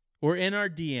were in our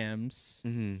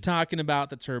DMs talking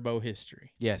about the turbo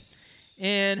history. Yes.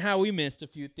 And how we missed a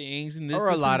few things, and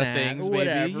a lot of things,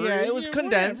 whatever. Maybe. Yeah, it was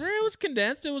condensed. Whatever. It was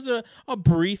condensed. It was a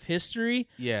brief history.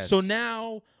 Yes. So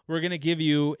now we're going to give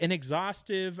you an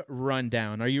exhaustive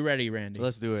rundown. Are you ready, Randy? So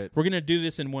let's do it. We're going to do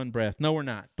this in one breath. No, we're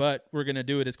not, but we're going to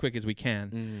do it as quick as we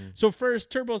can. So first,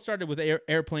 Turbo started with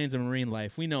airplanes and marine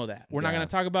life. We know that. We're not going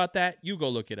to talk about that. You go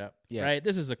look it up, right?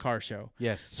 This is a car show.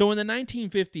 Yes. So in the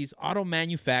 1950s, auto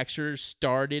manufacturers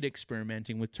started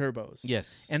experimenting with turbos.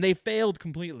 Yes. And they failed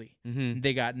completely.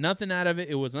 They got nothing out of it.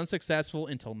 It was unsuccessful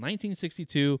until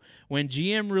 1962 when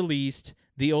GM released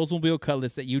the Oldsmobile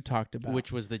Cutlass that you talked about.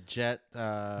 Which was the Jet...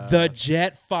 the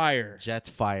Jetfire.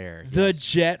 Jetfire. The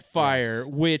Jetfire,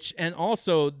 which... And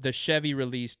also the Chevy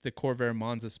released the Corvair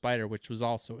Monza Spider, which was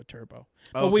also a turbo.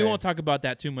 But we won't talk about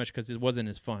that too much because it wasn't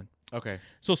as fun. Okay.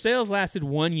 So sales lasted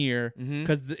 1 year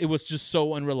because it was just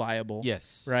so unreliable.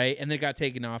 Yes. Right? And it got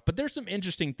taken off. But there's some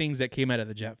interesting things that came out of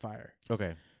the Jetfire.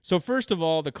 Okay. So first of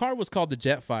all, the car was called the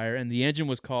Jetfire and the engine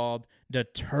was called the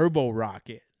Turbo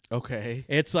Rocket. Okay.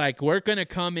 It's like, we're going to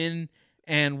come in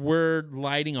and we're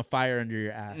lighting a fire under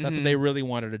your ass. That's what they really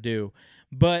wanted to do.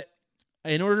 But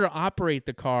in order to operate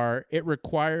the car, it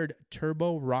required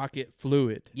turbo rocket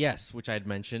fluid. Yes, which I'd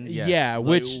mentioned. Yes. Yeah, like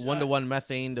which 1-to-1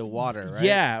 methane to water, right?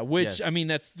 Yeah, which I mean,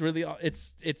 that's really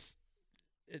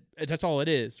that's all it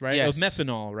is, right? Yes. It was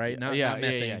methanol, right? Not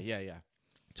methane. Yeah.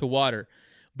 To water.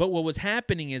 But what was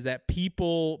happening is that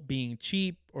people being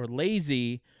cheap or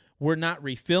lazy were not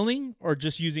refilling or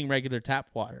just using regular tap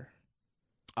water.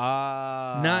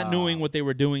 Not knowing what they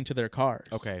were doing to their cars.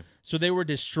 Okay. So they were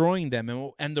destroying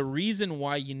them. And the reason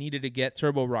why you needed to get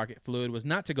turbo rocket fluid was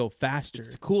not to go faster.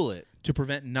 It's to cool it. To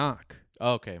prevent knock.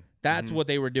 Okay. That's what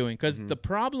they were doing. Because the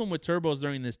problem with turbos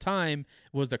during this time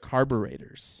was the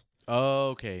carburetors.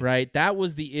 Okay. Right? That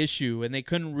was the issue. And they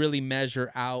couldn't really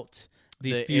measure out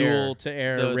the fuel to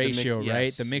air ratio,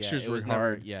 right? The mixtures were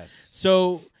hard.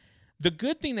 So the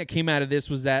good thing that came out of this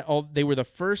was that they were the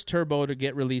first turbo to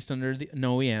get released under an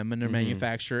OEM and their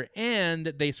manufacturer, and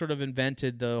they sort of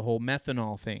invented the whole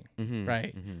methanol thing,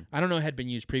 right? I don't know it had been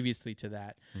used previously to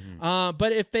that.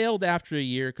 But it failed after a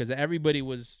year because everybody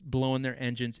was blowing their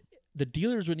engines. The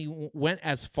dealers went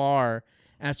as far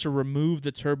as to remove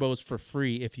the turbos for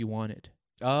free if you wanted.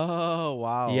 Oh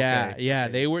wow! Yeah, okay. yeah.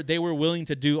 Okay. They were willing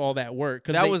to do all that work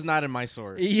because that was not in my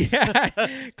source. Yeah,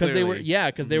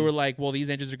 because they were like, well, these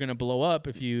engines are going to blow up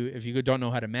if you don't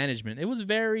know how to management. It was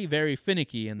very, very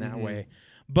finicky in that way.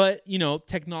 But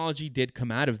technology did come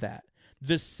out of that.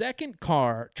 The second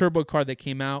turbo car that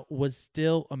came out was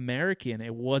still American.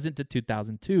 It wasn't the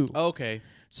 2002. Okay.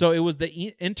 So it was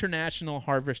the International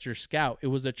Harvester Scout. It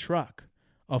was a truck.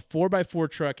 A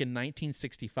 4x4 truck in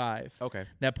 1965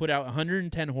 that put out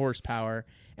 110 horsepower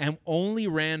and only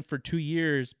ran for 2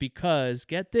 years because,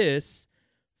 get this,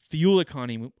 fuel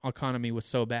economy was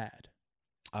so bad.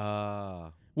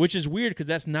 Which is weird because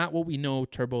that's not what we know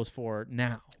turbos for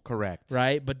now. Correct.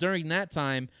 Right? But during that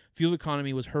time, fuel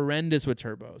economy was horrendous with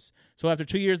turbos. So after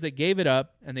 2 years, they gave it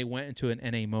up and they went into an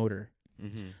NA motor.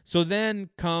 So then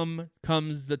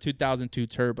comes the 2002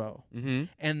 turbo,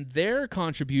 and their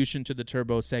contribution to the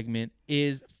turbo segment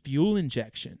is fuel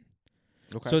injection.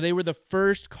 So they were the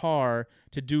first car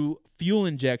to do fuel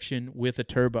injection with a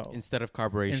turbo instead of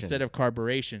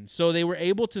carburation. So they were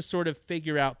able to sort of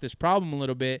figure out this problem a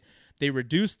little bit. They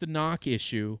reduced the knock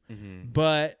issue,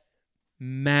 but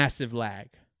massive lag.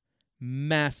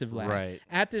 Right.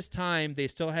 At this time, they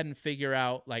still hadn't figured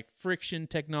out like friction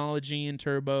technology in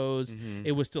turbos.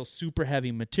 It was still super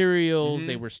heavy materials.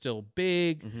 They were still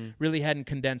big, really hadn't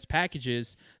condensed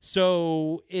packages.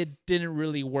 So it didn't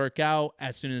really work out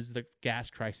as soon as the gas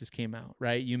crisis came out,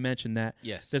 right? You mentioned that.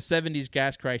 Yes. The 70s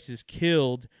gas crisis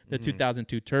killed the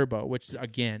 2002 turbo, which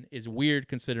again is weird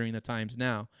considering the times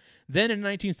now. Then in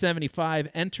 1975,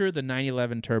 enter the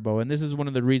 911 Turbo, and this is one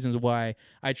of the reasons why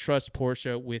I trust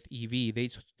Porsche with EV. They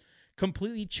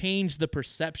completely changed the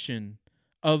perception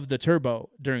of the turbo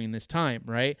during this time,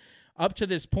 right? Up to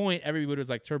this point, everybody was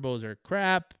like, turbos are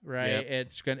crap, right?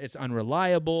 Yep. It's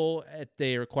unreliable.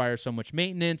 They require so much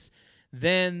maintenance.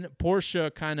 Then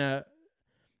Porsche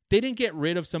they didn't get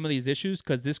rid of some of these issues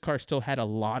because this car still had a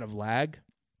lot of lag.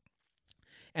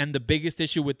 And the biggest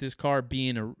issue with this car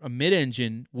being a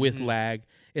mid-engine with lag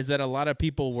is that a lot of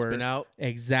people were spin out.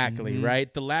 Exactly,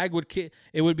 right? The lag would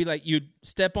it would be like you'd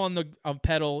step on the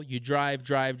pedal, you drive.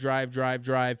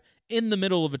 In the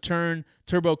middle of a turn,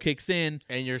 turbo kicks in,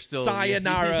 and you're still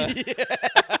sayonara.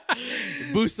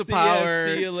 Boost the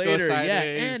power. See you later. Yeah,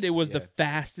 and it was the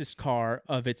fastest car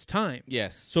of its time.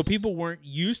 Yes. So people weren't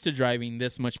used to driving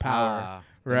this much power.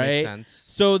 Right? That makes sense.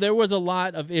 So there was a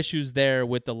lot of issues there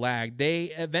with the lag. They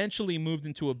eventually moved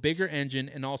into a bigger engine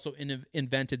and also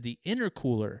invented the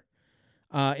intercooler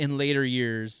in later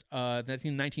years. I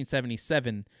think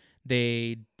 1977,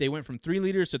 They went from 3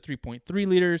 liters to 3.3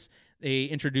 liters. They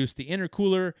introduced the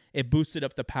intercooler. It boosted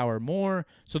up the power more.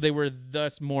 So they were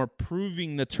thus more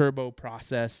proving the turbo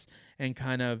process and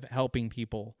kind of helping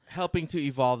people. Helping to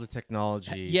evolve the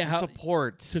technology.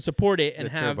 To support it and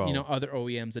have turbo. other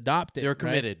OEMs adopt it. They're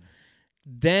committed. Right?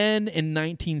 Then in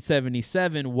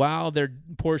 1977, while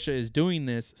Porsche is doing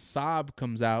this, Saab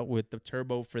comes out with the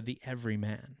turbo for the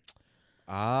everyman.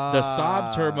 The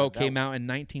Saab turbo came out in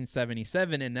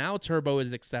 1977, and now turbo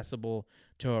is accessible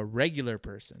to a regular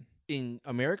person. In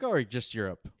America or just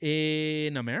Europe?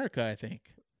 In America, I think.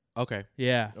 Okay.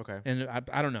 Yeah. Okay. And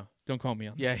I don't know. Don't call me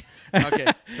on that. Yeah. Okay.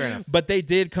 Fair enough. But they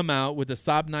did come out with the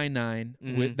Saab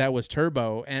 99 that was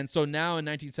turbo. And so now in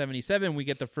 1977, we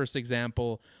get the first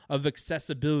example of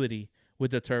accessibility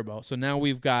with the turbo. So now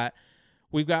we've got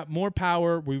more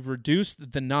power. We've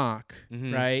reduced the knock,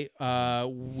 right?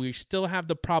 We still have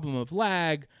the problem of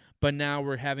lag, but now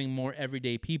we're having more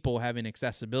everyday people having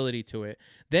accessibility to it.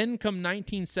 Then come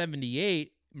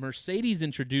 1978, Mercedes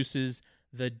introduces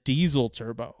the diesel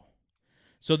turbo.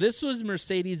 So this was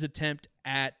Mercedes' attempt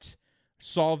at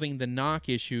solving the knock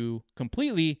issue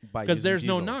completely because there's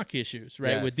no knock issues,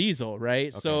 right, with diesel,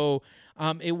 right? Okay. So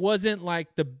it wasn't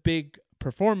like the big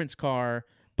performance car,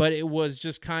 but it was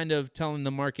just kind of telling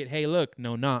the market, hey, look,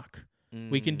 no knock.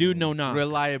 We can do no knock.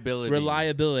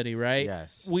 Reliability, right?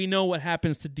 Yes. We know what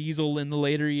happens to diesel in the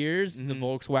later years. The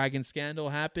Volkswagen scandal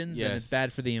happens, and it's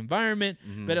bad for the environment.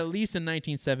 But at least in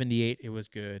 1978, it was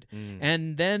good.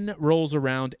 And then rolls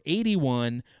around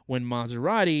 81 when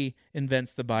Maserati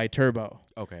invents the bi-turbo.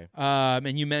 Okay.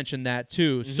 And you mentioned that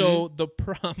too. So the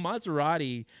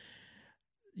Maserati,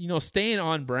 staying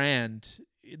on brand,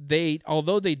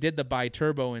 although they did the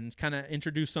bi-turbo and kind of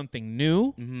introduced something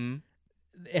new,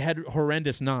 it had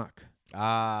horrendous knock.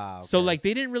 Okay. So they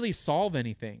didn't really solve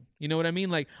anything. You know what I mean?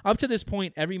 Like up to this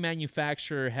point, every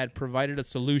manufacturer had provided a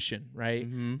solution, right?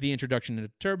 The introduction of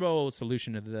the turbo,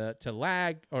 solution to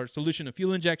lag, or solution to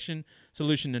fuel injection,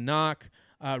 solution to knock,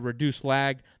 reduce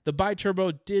lag. The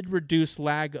bi-turbo did reduce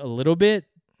lag a little bit,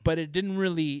 but they didn't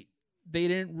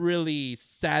really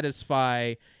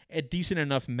satisfy a decent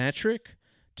enough metric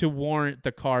to warrant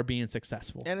the car being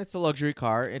successful. And it's a luxury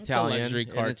car, Italian. It's a luxury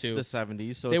car, and it's too. the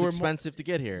 70s, so it's expensive to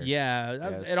get here. Yeah,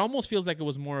 Yes. It almost feels like it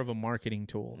was more of a marketing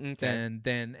tool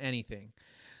than anything.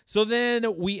 So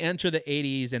then we enter the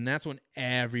 80s, and that's when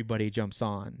everybody jumps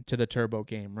on to the turbo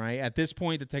game, right? At this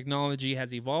point, the technology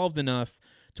has evolved enough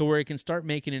to where it can start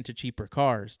making into cheaper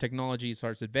cars. Technology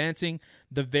starts advancing.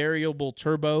 The variable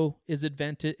turbo is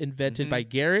invented by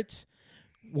Garrett.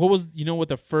 What was, what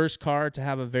the first car to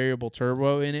have a variable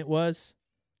turbo in it was?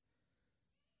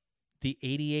 The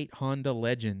 88 Honda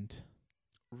Legend.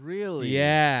 Really?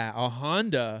 Yeah, a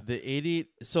Honda. The 88,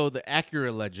 so the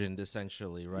Acura Legend,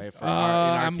 essentially, right?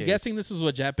 I'm guessing this was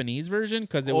a Japanese version,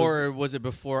 was it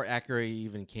before Acura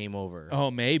even came over? Oh,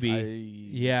 maybe.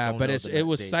 But it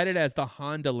was cited as the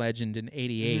Honda Legend in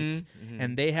 88,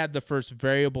 and they had the first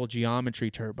variable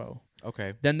geometry turbo.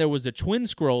 Okay. Then there was the twin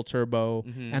scroll turbo,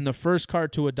 and the first car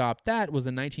to adopt that was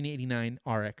the 1989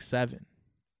 RX-7.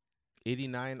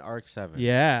 89 RX-7.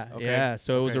 Yeah, yeah.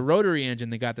 So it was a rotary engine.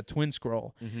 They got the twin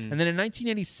scroll. And then in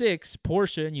 1986,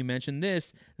 Porsche, and you mentioned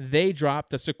this, they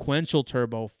dropped the sequential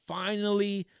turbo.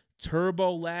 Finally,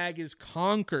 turbo lag is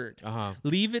conquered.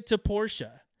 Leave it to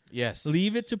Porsche. Yes.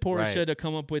 Leave it to Porsche to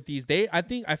come up with these. I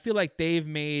feel like they've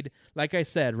made, like I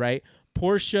said, right?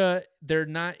 Porsche, they're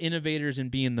not innovators in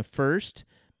being the first,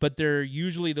 but they're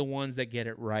usually the ones that get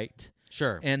it right.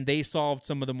 Sure. And they solved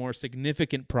some of the more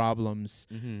significant problems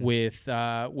with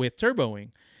turboing.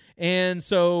 And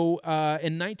so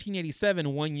in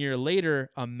 1987, 1 year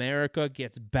later, America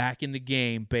gets back in the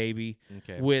game, baby,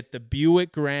 with the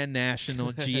Buick Grand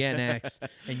National GNX.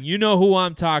 And you know who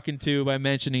I'm talking to by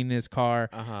mentioning this car.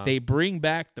 They bring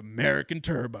back the American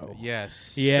Turbo.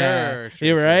 Yes. Yeah.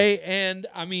 Sure, right? Sure. And,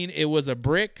 I mean, it was a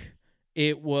brick.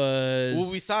 It was...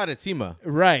 Well, we saw it at SEMA.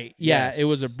 Right. Yeah, yes. It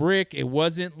was a brick. It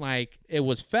wasn't like... It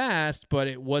was fast, but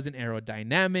it wasn't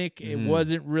aerodynamic. It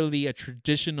wasn't really a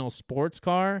traditional sports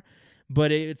car,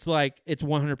 but it's 100%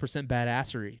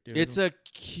 badassery, dude.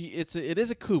 It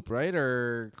is a coupe, right?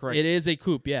 Or correct? It is a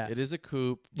coupe, yeah. It is a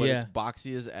coupe, but it's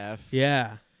boxy as F.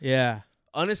 Yeah, yeah.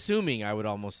 Unassuming, I would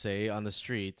almost say, on the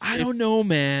streets. I don't know,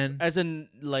 man. As in,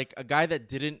 like, a guy that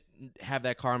didn't have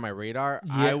that car on my radar,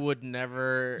 I would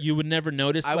never... You would never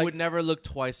notice? I would never look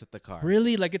twice at the car.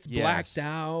 Really? Like, it's blacked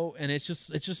out, and it's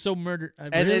just so murdered.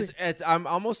 And it's I'm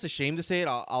almost ashamed to say it,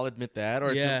 I'll admit that,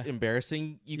 or it's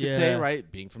embarrassing, you could say, right?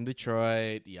 Being from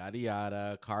Detroit, yada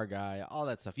yada, car guy, all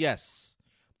that stuff. Yes.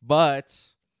 But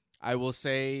I will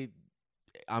say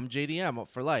I'm JDM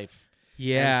for life.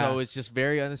 Yeah. And so it's just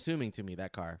very unassuming to me,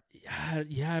 that car.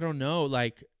 Yeah, I don't know.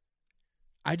 Like,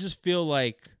 I just feel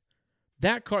like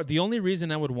that car, the only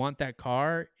reason I would want that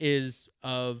car is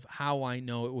of how I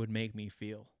know it would make me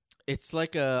feel. It's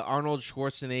like a Arnold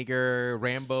Schwarzenegger,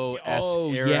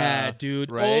 Rambo-esque era. Yeah,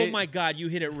 dude. Right? Oh, my God. You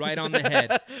hit it right on the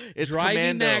head. It's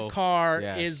Driving commando. that car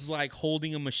Yes. is like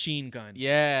holding a machine gun.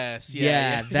 Yes.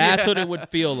 Yeah, that's what it would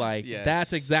feel like. Yes.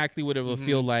 That's exactly what it would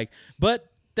feel like. But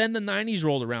then the 90s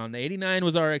rolled around. The 89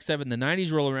 was RX-7. The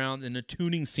 90s roll around, and the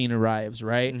tuning scene arrives,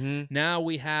 right? Now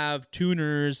we have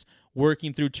tuners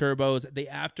working through turbos. The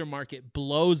aftermarket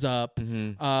blows up,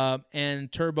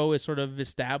 and turbo is sort of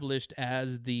established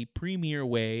as the premier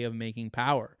way of making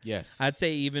power. Yes. I'd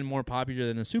say even more popular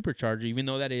than the supercharger, even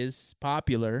though that is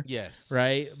popular. Yes.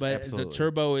 Right? But Absolutely. the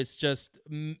turbo is just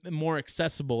more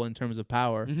accessible in terms of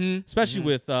power, especially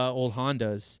with old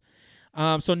Hondas.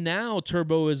 So now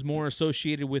turbo is more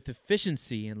associated with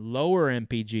efficiency and lower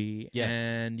MPG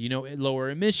and, lower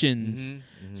emissions.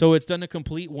 So it's done a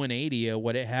complete 180 of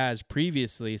what it has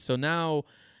previously. So now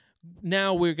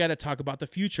we've got to talk about the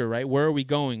future, right? Where are we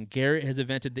going? Garrett has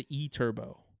invented the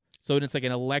e-turbo. So it's like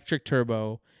an electric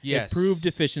turbo. Yes. It proved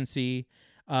efficiency.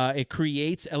 It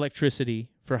creates electricity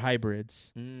for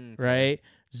hybrids, right?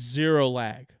 Zero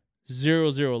lag.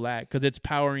 Zero lag because it's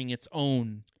powering its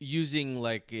own. Using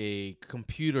like a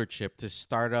computer chip to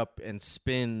start up and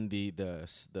spin the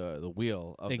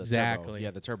wheel of the turbo.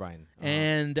 Yeah, the turbine.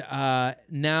 And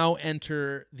now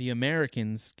enter the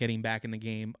Americans getting back in the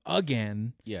game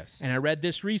again. Yes. And I read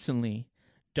this recently.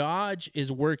 Dodge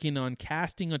is working on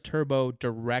casting a turbo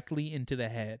directly into the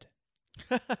head.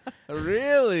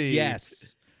 Really?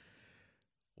 Yes.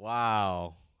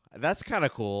 Wow. That's kind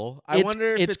of cool. I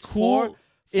wonder if it's cool.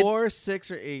 4,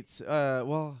 6, or 8.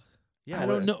 Well, yeah. I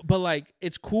don't know, but like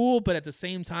it's cool, but at the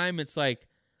same time, it's like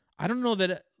I don't know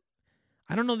that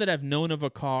I've known of a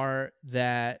car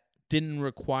that didn't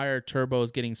require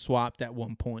turbos getting swapped at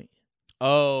one point.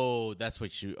 Oh, that's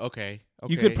what you. Okay.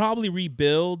 You could probably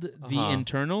rebuild the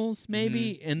internals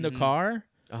maybe in the car.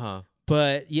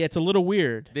 But yeah, it's a little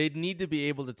weird. They'd need to be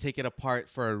able to take it apart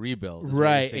for a rebuild.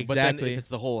 Right, exactly. But then if it's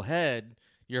the whole head,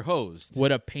 you're hosed.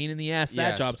 What a pain in the ass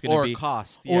that job's going to be. Or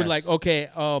cost. Or like, okay,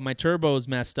 my turbo's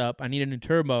messed up. I need a new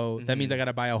turbo. That means I got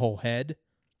to buy a whole head.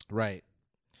 Right.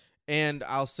 And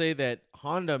I'll say that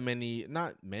Honda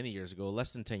not many years ago,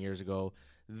 less than 10 years ago,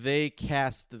 they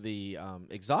cast the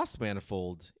exhaust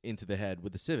manifold into the head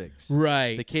with the Civics.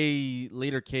 Right. The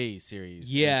later K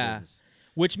series. Yeah. Engines.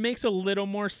 Which makes a little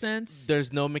more sense.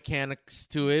 There's no mechanics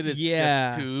to it. It's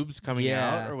just tubes coming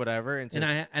out or whatever. And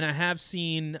I have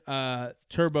seen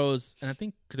turbos, and I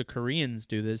think the Koreans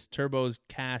do this, turbos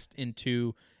cast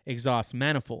into exhaust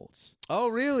manifolds. Oh,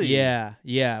 really?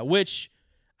 Yeah. Which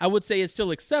I would say is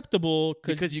still acceptable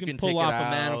because you can pull off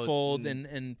a manifold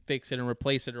and fix it and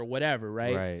replace it or whatever,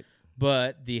 right? Right.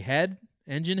 But the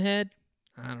engine head,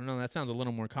 I don't know. That sounds a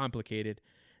little more complicated.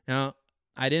 Now,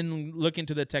 I didn't look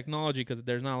into the technology because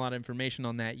there's not a lot of information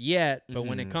on that yet. But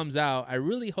when it comes out, I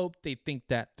really hope they think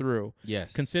that through.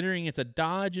 Yes. Considering it's a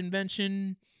Dodge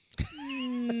invention,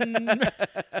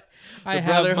 I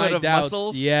have my doubts.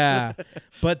 Muscle? Yeah.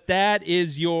 But that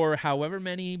is your however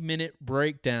many minute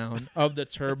breakdown of the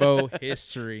turbo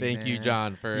history. Thank you,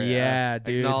 John, for dude.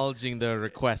 acknowledging the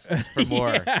requests for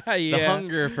more. The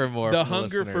hunger for more. The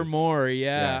hunger for more,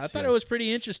 Yes, I thought it was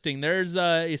pretty interesting. There's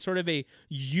a sort of a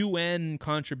UN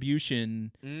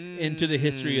contribution into the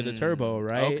history of the turbo,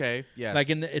 right? Okay, yes. Like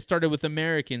it started with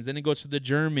Americans, then it goes to the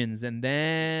Germans, and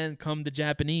then come the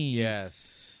Japanese.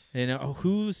 Yes.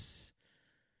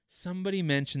 Somebody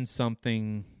mentioned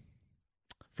something.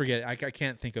 Forget it. I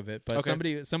can't think of it. But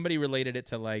somebody related it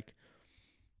to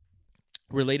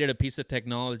related a piece of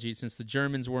technology since the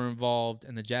Germans were involved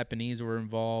and the Japanese were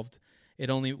involved.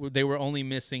 They were only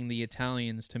missing the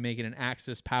Italians to make it an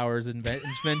Axis powers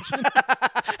invention.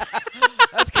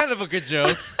 That's kind of a good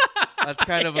joke. That's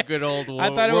kind of a good old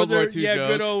World War II joke.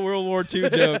 Good old World War II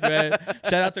joke, man.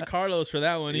 Shout out to Carlos for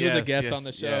that one. He was a guest on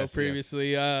the show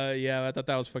previously. I thought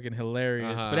that was fucking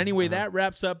hilarious. But anyway, that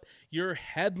wraps up your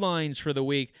headlines for the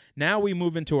week. Now we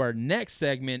move into our next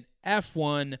segment,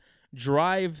 F1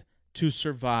 Drive to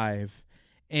Survive.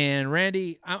 And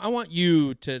Randy, I want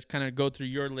you to kind of go through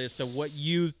your list of what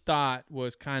you thought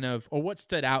was or what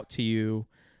stood out to you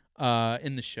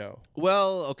in the show.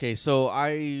 Well, okay, so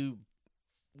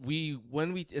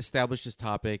when we established this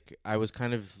topic, I was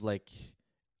kind of like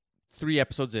 3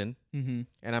 episodes in, and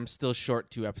I'm still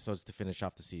short 2 episodes to finish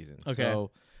off the season. Okay.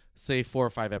 So say 4 or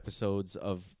 5 episodes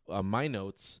of my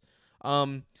notes.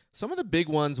 Some of the big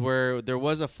ones were there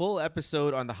was a full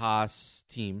episode on the Haas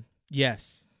team.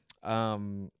 Yes.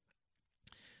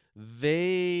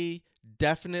 they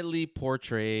definitely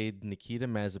portrayed Nikita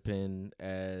Mazepin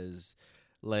as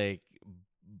like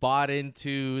bought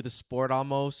into the sport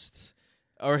almost,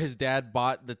 or his dad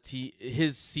bought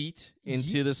his seat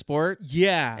into the sport.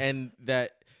 Yeah. And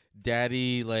that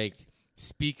daddy like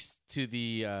speaks to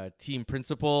the team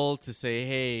principal to say,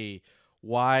 hey,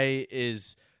 why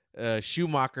is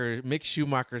Mick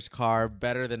Schumacher's car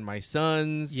better than my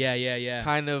son's? Yeah.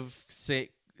 Kind of say,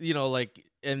 like,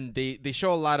 and they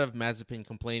show a lot of Mazepin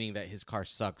complaining that his car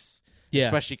sucks,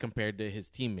 especially compared to his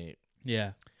teammate.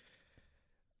 Yeah.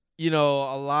 A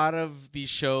lot of these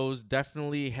shows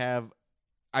definitely have.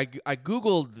 I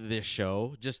Googled this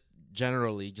show just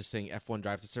generally, just saying F1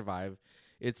 Drive to Survive.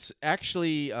 It's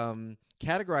actually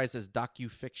categorized as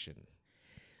docu-fiction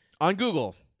on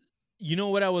Google. You know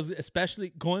what I was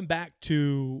especially going back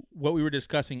to what we were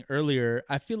discussing earlier,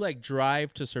 I feel like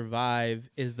Drive to Survive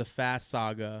is the Fast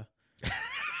Saga.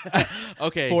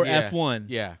 Okay. For F1.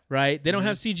 Yeah. Right? They don't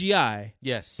have CGI.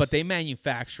 Yes. But they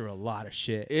manufacture a lot of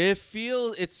shit.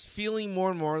 It's feeling more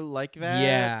and more like that.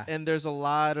 Yeah. And there's a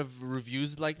lot of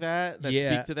reviews like that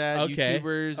speak to that. Okay.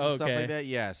 YouTubers and stuff like that.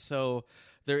 Yeah. So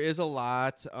there is a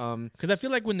lot. Because I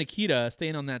feel like with Nikita,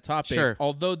 staying on that topic,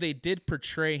 although they did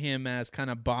portray him as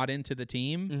kind of bought into the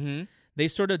team, they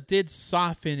sort of did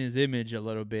soften his image a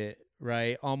little bit,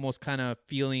 right? Almost kind of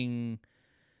feeling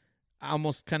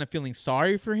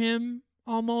sorry for him.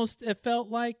 Almost, it felt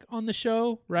like on the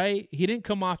show, right? He didn't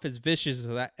come off as vicious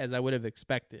as I would have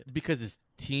expected because his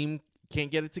team can't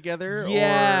get it together.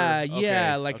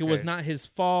 Like it was not his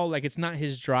fault. Like it's not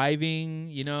his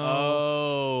driving.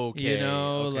 Oh, okay.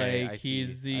 Like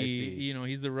he's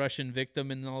the Russian victim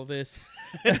in all this.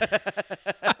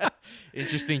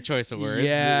 Interesting choice of words.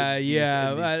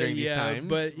 During these times,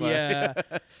 but yeah.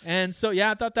 And so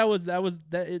I thought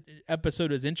that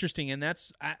episode was interesting, and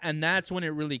that's when it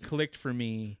really clicked for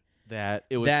me that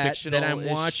it was fictional. That I'm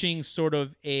watching sort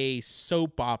of a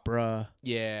soap opera,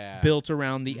 built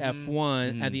around the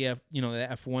F1 and the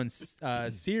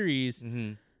F1 series.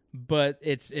 But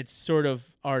it's sort of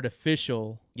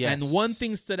artificial. Yes. And one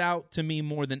thing stood out to me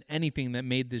more than anything that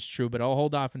made this true, but I'll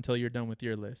hold off until you're done with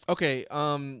your list. Okay.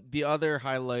 The other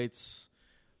highlights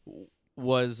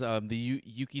was the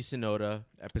Yuki Tsunoda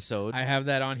episode. I have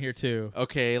that on here too.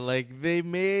 Okay, like they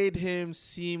made him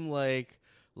seem like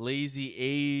lazy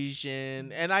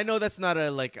Asian, and I know that's not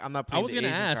I'm not playing. I was gonna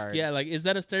ask, card. is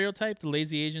that a stereotype, the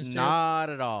lazy Asian stereotype? Not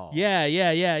at all.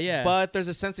 Yeah. But there's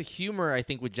a sense of humor, I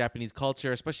think, with Japanese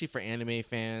culture, especially for anime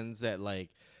fans, that like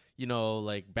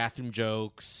bathroom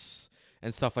jokes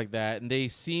and stuff like that, and they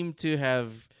seem to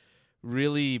have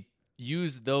really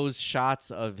used those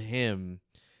shots of him.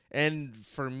 And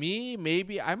for me,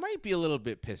 maybe I might be a little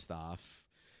bit pissed off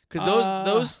because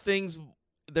those things.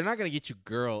 They're not gonna get you,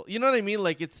 girl. You know what I mean?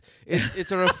 Like it's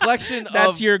a reflection.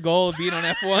 That's your goal of being on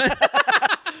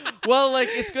F1. Well, like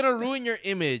it's gonna ruin your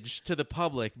image to the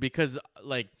public because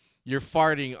like you're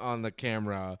farting on the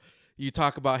camera. You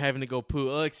talk about having to go poo.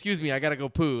 Oh, excuse me, I gotta go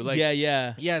poo. Like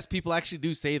yeah. Yes, people actually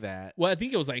do say that. Well, I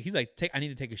think it was like he's like, I need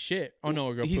to take a shit. Oh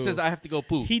no, he says I have to go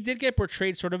poo. He did get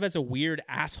portrayed sort of as a weird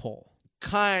asshole.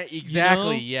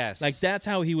 Exactly. Yes. Like that's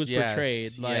how he was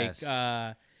portrayed. Like.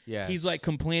 Yes. He's like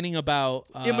complaining about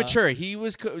immature. He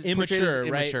was immature,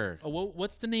 right? Immature.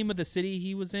 What's the name of the city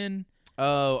he was in?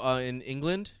 In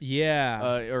England.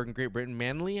 Yeah. Or in Great Britain,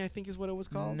 Manly, I think is what it was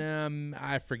called.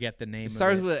 I forget the name. It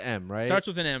starts with an M, right? Starts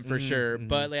with an M for sure.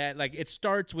 But like it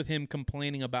starts with him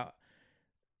complaining about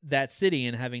that city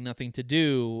and having nothing to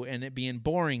do and it being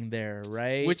boring there,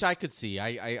 right? Which I could see.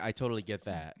 I totally get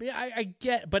that. Yeah, I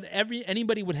get, but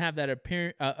anybody would have that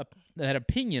that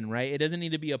opinion, right? It doesn't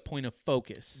need to be a point of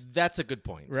focus. That's a good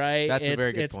point, right? That's a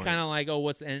very good point. It's kind of like,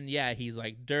 he's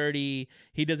like dirty.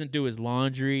 He doesn't do his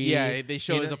laundry. Yeah, they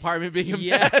show his apartment being a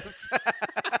mess.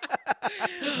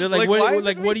 They're like,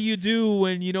 what do you do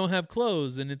when you don't have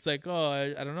clothes? And it's like,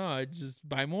 I don't know. I just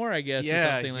buy more, I guess, or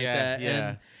something like that.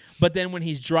 Yeah. But then when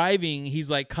he's driving, he's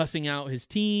like cussing out his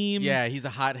team. Yeah, he's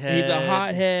a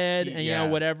hothead.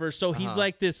 And whatever. So he's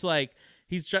like this, like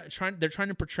he's trying. They're trying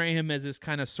to portray him as this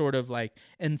kind of sort of like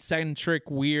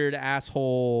eccentric, weird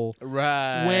asshole.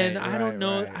 Right. When I don't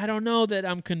know, I don't know that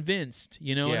I'm convinced.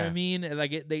 You know what I mean?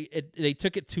 Like they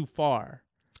took it too far.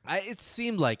 It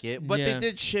seemed like it, but they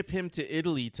did ship him to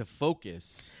Italy to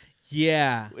focus.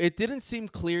 Yeah. It didn't seem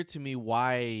clear to me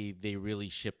why they really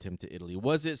shipped him to Italy.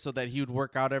 Was it so that he would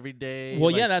work out every day?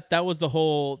 Well, that was the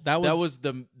whole that was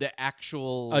the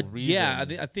actual reason. Yeah,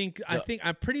 I think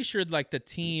I'm pretty sure like the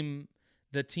team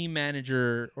the team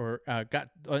manager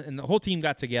and the whole team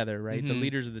got together, right? The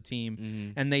leaders of the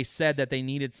team, and they said that they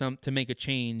needed to make a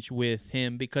change with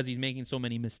him because he's making so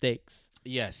many mistakes.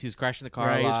 Yes, he was crashing the car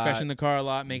right, a lot. He was crashing the car a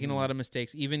lot, making a lot of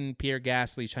mistakes. Even Pierre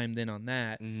Gasly chimed in on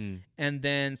that. And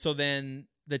then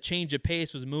the change of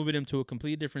pace was moving him to a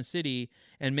completely different city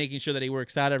and making sure that he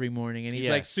works out every morning. And he's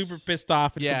like super pissed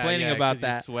off and complaining about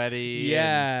that. He's sweaty.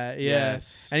 Yeah.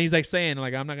 And he's like saying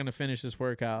like, I'm not going to finish this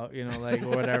workout, like or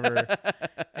whatever.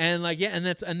 And like, and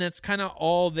that's kind of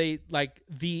all they like.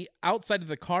 The outside of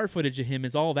the car footage of him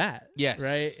is all that. Yes.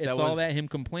 Right. It's all that him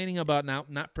complaining about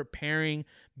not preparing,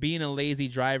 being a lazy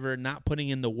driver, not putting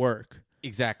in the work.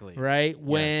 Exactly. Right?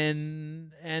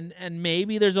 When and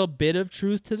maybe there's a bit of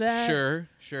truth to that. Sure.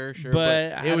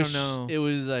 But I don't know. It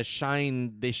was a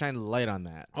shine. They shined the light on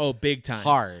that. Oh, big time.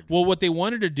 Hard. Well, what they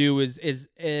wanted to do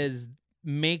is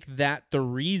make that the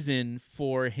reason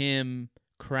for him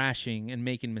crashing and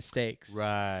making mistakes.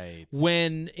 Right.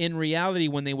 When in reality,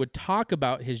 when they would talk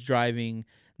about his driving,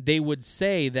 they would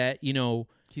say that,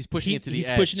 he's pushing it to the edge.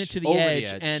 He's pushing it to the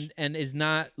edge, and is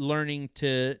not learning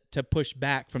to push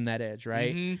back from that edge,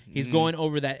 right? He's going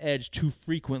over that edge too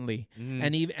frequently.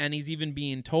 And he's even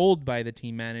being told by the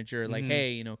team manager, like,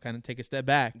 hey, kind of take a step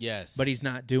back. Yes. But he's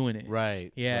not doing it.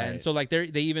 Right. Yeah. Right. And so like they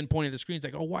even pointed at the screens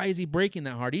like, oh, why is he braking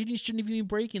that hard? He shouldn't even be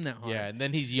braking that hard. Yeah, and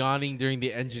then he's yawning during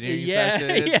the engineering session.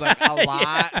 It's like a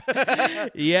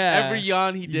lot. Yeah. Every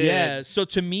yawn he did. Yeah. So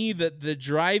to me, the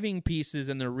driving pieces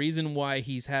and the reation why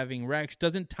he's having wrecks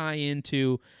doesn't tie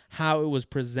into how it was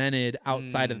presented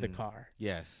outside of the car.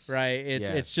 Yes. Right?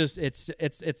 It's just it's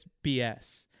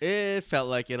BS. It felt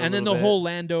like it and then the whole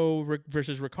Lando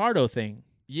versus Ricardo thing.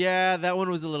 Yeah, that one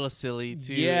was a little silly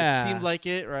too. Yeah. It seemed like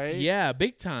it, right? Yeah,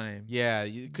 big time. Yeah,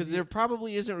 because there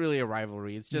probably isn't really a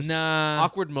rivalry. It's just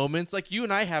awkward moments. Like you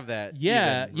and I have that.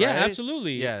 Yeah, even, yeah, right?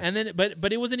 absolutely. Yes. And then,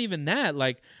 but it wasn't even that.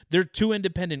 Like they're two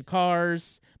independent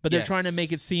cars, but they're trying to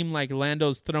make it seem like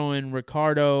Lando's throwing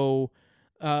Ricardo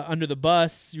under the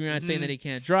bus. You're not saying that he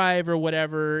can't drive or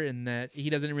whatever, and that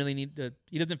he doesn't really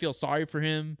he doesn't feel sorry for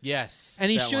him. Yes, and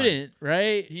he shouldn't,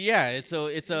 right? Yeah, it's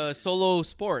a solo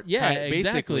sport. Yeah, basically,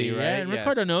 exactly, right? Yeah, and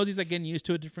Ricardo knows he's like getting used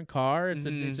to a different car. It's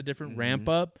a different ramp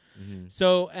up.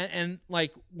 So and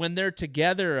like when they're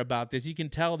together about this, you can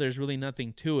tell there's really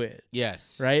nothing to it.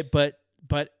 Yes, right, but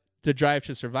the Drive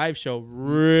to Survive show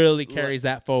really carries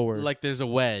that forward. Like there's a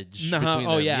wedge. No, between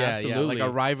oh them. yeah, absolutely. Like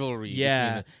a rivalry. Yeah,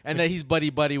 between them. And that he's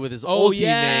buddy with his old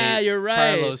teammate. You're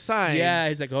right. Carlos Sainz. Yeah,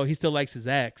 he's like, oh, he still likes his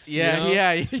ex. Yeah,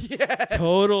 yeah.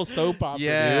 Total soap opera.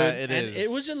 Yeah, dude. it is.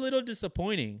 It was a little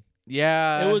disappointing.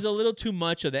 Yeah. It was a little too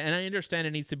much of that. And I understand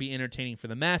it needs to be entertaining for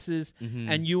the masses.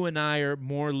 And you and I are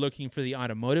more looking for the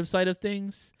automotive side of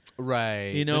things.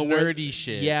 Right. The nerdy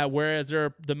shit. Yeah, whereas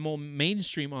the more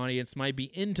mainstream audience might be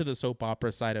into the soap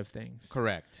opera side of things.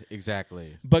 Correct.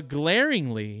 Exactly. But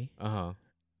glaringly,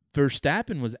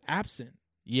 Verstappen was absent.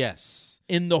 Yes.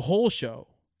 In the whole show.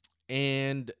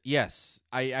 And yes,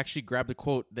 I actually grabbed a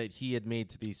quote that he had made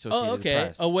to the Associated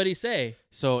Press. Oh, what'd he say?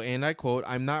 So, and I quote,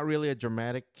 "I'm not really a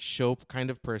dramatic show kind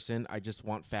of person. I just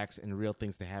want facts and real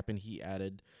things to happen," he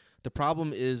added. "The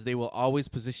problem is they will always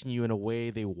position you in a way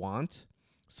they want.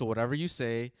 So whatever you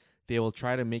say, they will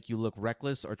try to make you look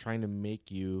reckless or trying to make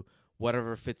you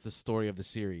whatever fits the story of the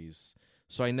series.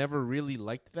 So I never really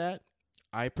liked that.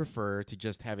 I prefer to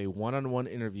just have a one-on-one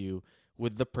interview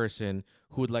with the person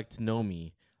who would like to know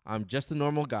me. I'm just a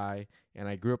normal guy, and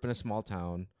I grew up in a small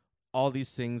town. All these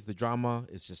things, the drama,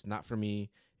 is just not for me.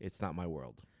 It's not my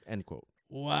world." End quote.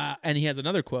 Wow. And he has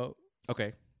another quote.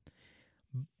 Okay.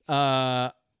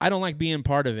 I don't like being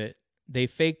part of it. They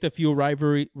faked a few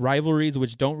rivalries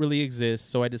which don't really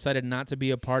exist, so I decided not to be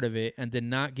a part of it and did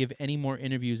not give any more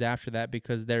interviews after that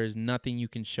because there is nothing you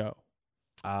can show.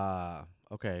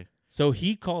 Okay. So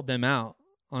he called them out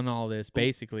on all this,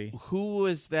 basically. Who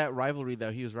was that rivalry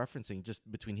that he was referencing? Just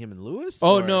between him and Lewis?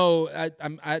 Oh, no.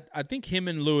 I think him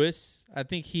and Lewis. I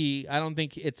don't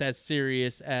think it's as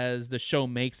serious as the show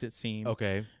makes it seem.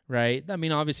 Okay. Right? I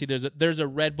mean, obviously, there's a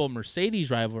Red Bull Mercedes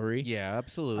rivalry. Yeah,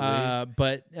 absolutely.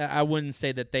 But I wouldn't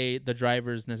say that the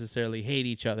drivers necessarily hate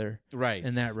each other. Right.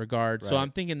 In that regard. Right. So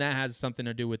I'm thinking that has something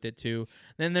to do with it, too.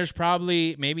 Then there's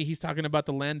maybe he's talking about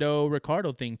the Lando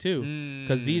Ricardo thing, too.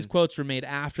 Because these quotes were made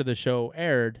after the show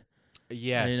aired.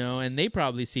 Yes. And they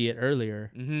probably see it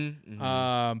earlier.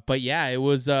 But yeah, it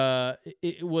was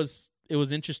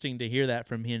interesting to hear that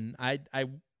from him. I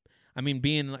mean,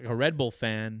 being like a Red Bull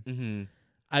fan,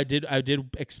 I did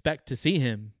expect to see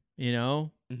him,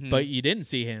 but you didn't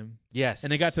see him. Yes.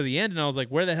 And it got to the end, and I was like,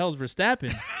 where the hell's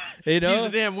Verstappen? You know?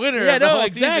 He's the damn winner. Yeah, of the no, whole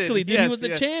exactly. season. Dude, he was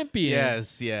the champion.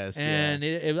 Yes.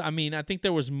 And I mean, I think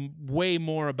there was way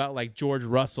more about like George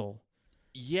Russell.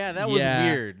 Yeah, that was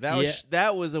weird.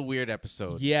 That was a weird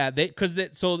episode. Yeah,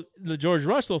 so the George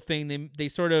Russell thing, they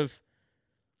sort of.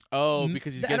 Oh,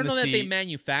 because he's getting I don't know the that they seat.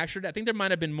 manufactured. I think there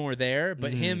might have been more there,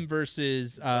 but him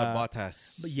versus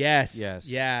Bottas. Yes.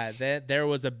 Yeah, there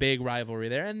was a big rivalry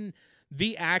there, and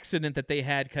the accident that they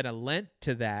had kind of lent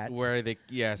to that. Where they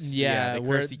they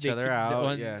cursed each other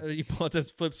out.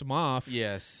 Bottas flips him off.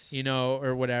 Yes. You know,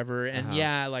 or whatever, and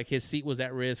like his seat was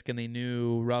at risk, and they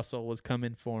knew Russell was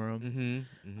coming for him.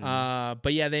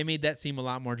 But yeah, they made that seem a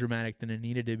lot more dramatic than it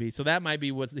needed to be. So that might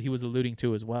be what he was alluding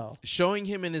to as well. Showing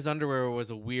him in his underwear was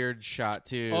a weird shot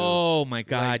too. Oh my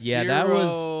God! Like, yeah, that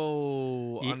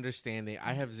was understanding.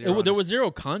 I have zero. There was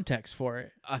zero context for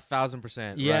it.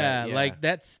 1,000%. Yeah, right, yeah. like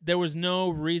there was no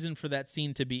reason for that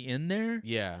scene to be in there.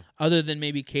 Yeah. Other than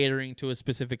maybe catering to a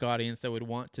specific audience that would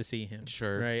want to see him.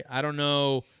 Sure. Right. I don't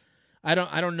know. I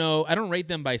don't know. I don't rate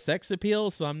them by sex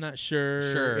appeal, so I'm not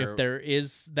sure if there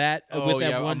is that with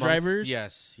F1 drivers.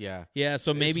 Yes. Yeah. Yeah.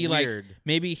 So maybe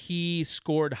maybe he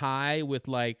scored high with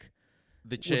like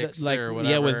the chicks or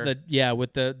whatever.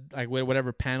 with the like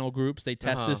whatever panel groups they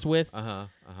test this with.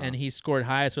 And he scored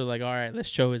high, so like, all right, let's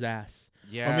show his ass.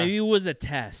 Yeah. Or maybe it was a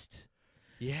test.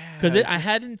 Yeah. Because I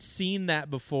hadn't seen that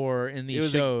before in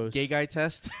these shows. A gay guy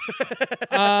test?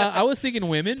 I was thinking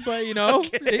women, but you know.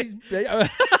 Okay.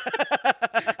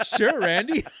 Sure,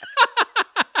 Randy.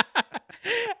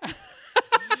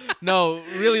 No,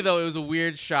 really though, it was a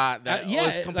weird shot that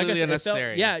was completely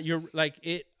unnecessary. You're like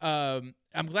it.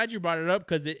 I'm glad you brought it up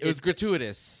because it was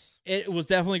gratuitous. It was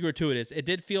definitely gratuitous. It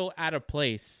did feel out of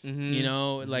place, you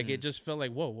know, like it just felt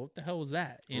like, whoa, what the hell was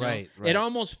that? You know? Right. It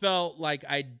almost felt like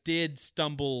I did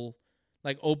stumble,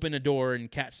 like open a door and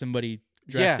catch somebody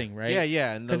dressing, right?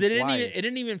 Yeah. Because it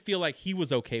didn't even feel like he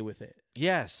was okay with it.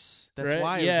 Yes, that's right?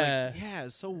 why. Yeah,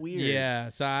 it's so weird. Yeah,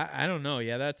 so I don't know.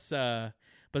 Yeah, that's. But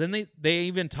then they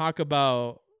even talk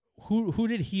about who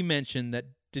did he mention that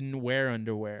didn't wear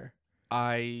underwear?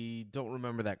 I don't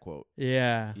remember that quote.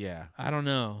 Yeah. I don't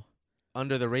know.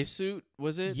 Under the race suit,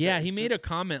 was it? Yeah, he made a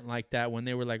comment like that when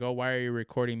they were like, "Oh, why are you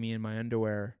recording me in my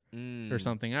underwear?" Or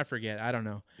something. I forget. I don't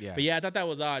know. Yeah. But yeah, I thought that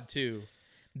was odd too.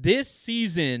 This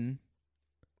season,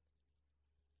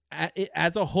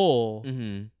 as a whole,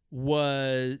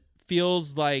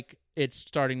 feels like it's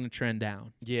starting to trend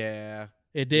down. Yeah.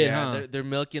 It did, huh? They're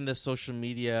milking the social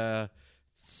media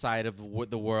side of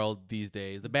the world these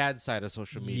days, the bad side of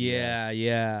social media.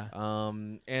 Yeah.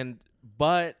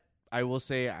 But I will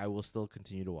say I will still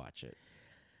continue to watch it.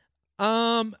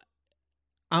 I'm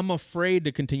afraid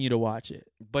to continue to watch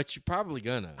it. But you're probably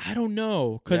gonna. I don't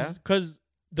know, because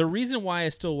the reason why I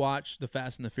still watch the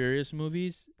Fast and the Furious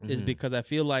movies is because I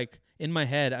feel like in my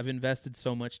head I've invested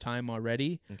so much time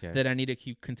already that I need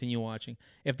to continue watching.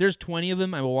 If there's 20 of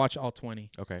them, I will watch all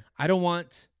 20. Okay. I don't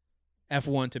want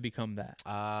F1 to become that.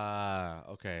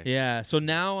 Okay. Yeah. So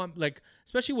now I'm like,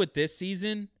 especially with this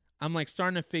season, I'm like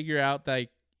starting to figure out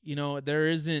like, you know, there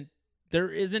isn't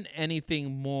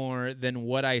anything more than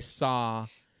what I saw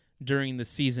during the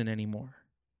season anymore.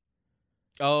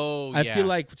 Oh, I feel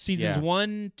like seasons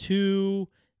 1, 2,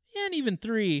 and even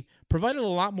 3 provided a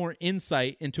lot more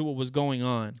insight into what was going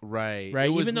on. Right. Right. It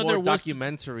was even though more there was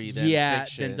documentary than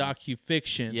fiction. than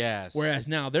docu-fiction. Yes. Whereas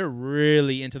now they're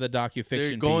really into the docu-fiction.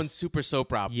 They're going piece. Super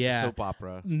soap opera. Yeah. Soap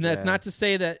opera. And that's not to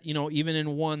say that, you know, even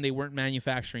in 1 they weren't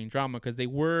manufacturing drama, because they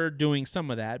were doing some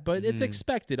of that. But it's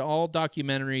expected. All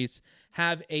documentaries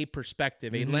have a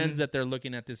perspective, a lens that they're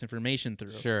looking at this information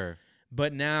through. Sure.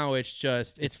 But now it's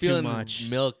just it's too much.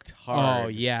 Milked hard. Oh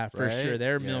yeah, for sure.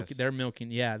 They're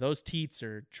milking. Yeah, those teats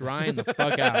are drying the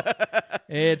fuck out.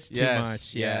 It's too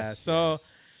much. Yeah. So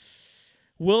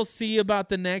we'll see about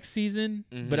the next season,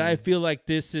 but I feel like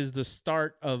this is the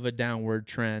start of a downward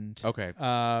trend. Okay.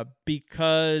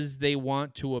 Because they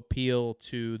want to appeal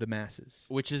to the masses,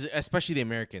 which is especially the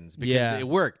Americans, because it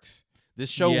worked. This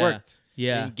show worked.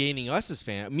 Yeah, and gaining us as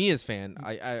me as fan.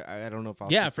 I don't know if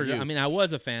I'll for you. I mean, I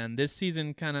was a fan. This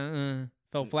season kind of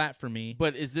fell flat for me.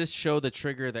 But is this show the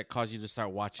trigger that caused you to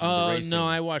start watching the racing? No,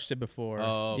 I watched it before.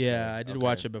 Oh, okay. Yeah, I did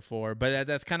watch it before. But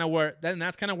that's kind of where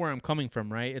I'm coming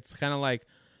from, right? It's kind of like,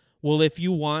 well, if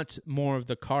you want more of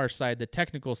the car side, the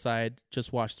technical side,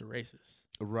 just watch the races.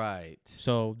 Right.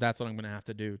 So that's what I'm going to have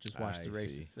to do. Just watch the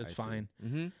races. It's fine.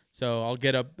 Mm-hmm. So I'll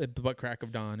get up at the butt crack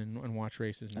of dawn and watch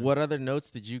races now. What other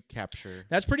notes did you capture?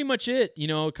 That's pretty much it. You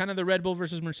know, kind of the Red Bull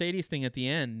versus Mercedes thing at the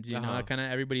end. You know, kind of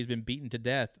everybody's been beaten to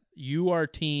death. You are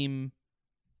team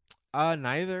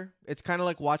Neither. It's kind of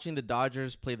like watching the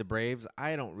Dodgers play the Braves.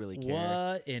 I don't really care.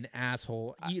 What an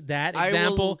asshole. That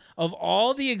example, of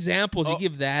all the examples, you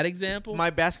give that example? My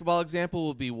basketball example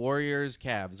will be Warriors,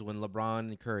 Cavs, when LeBron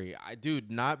and Curry. Dude,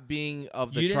 not being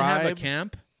of the tribe. You didn't have a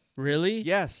camp? Really?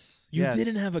 Yes. You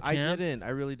didn't have a camp? I didn't. I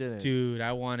really didn't. Dude,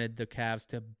 I wanted the Cavs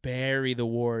to bury the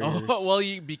Warriors. Oh, well,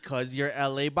 because you're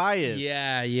LA biased.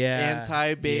 Yeah.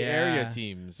 Anti-Bay Area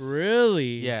teams.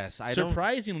 Really? Yes.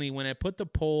 Surprisingly, when I put the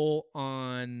poll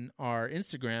on our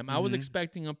Instagram, I was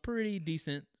expecting a pretty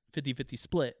decent 50-50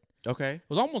 split. Okay. It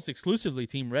was almost exclusively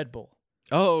Team Red Bull.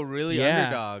 Oh, really?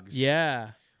 Underdogs.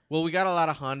 Yeah. Well, we got a lot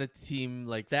of Honda team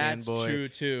That's fanboy. True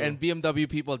too. And BMW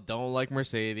people don't like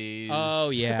Mercedes. Oh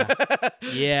yeah,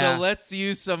 yeah. So let's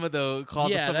use some of those.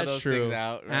 Some of those things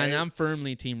out. Right? And I'm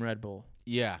firmly Team Red Bull.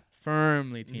 Yeah,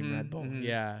 firmly Team Red Bull.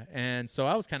 Yeah, and so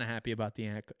I was kind of happy about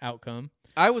the outcome.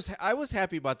 I was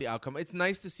happy about the outcome. It's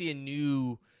nice to see a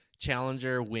new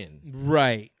challenger win.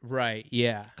 Right.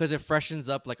 Yeah, because it freshens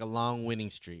up like a long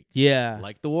winning streak. Yeah,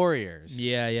 like the Warriors.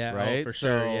 Yeah. Right. Oh, for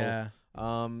sure. Yeah.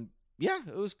 Yeah,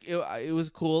 it was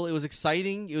cool. It was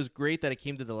exciting. It was great that it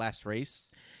came to the last race.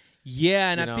 Yeah,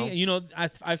 and I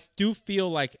think I do feel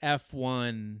like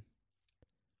F1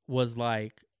 was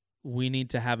like, we need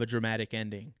to have a dramatic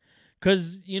ending,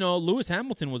 because Lewis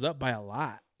Hamilton was up by a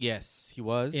lot. Yes, he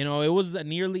was. It was a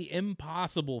nearly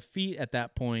impossible feat at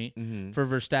that point for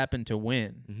Verstappen to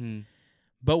win. Mm-hmm.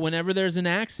 But whenever there's an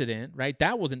accident, right,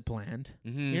 that wasn't planned.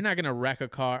 Mm-hmm. You're not going to wreck a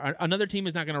car. Another team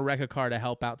is not going to wreck a car to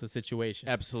help out the situation.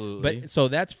 Absolutely. But so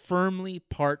that's firmly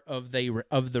part of the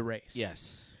race.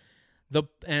 Yes.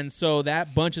 And so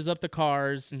that bunches up the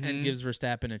cars and gives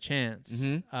Verstappen a chance.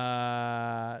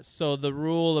 Mm-hmm. So the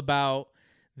rule about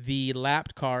the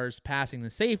lapped cars passing the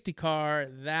safety car,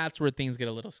 that's where things get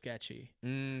a little sketchy.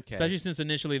 Okay. Especially since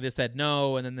initially they said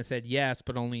no, and then they said yes,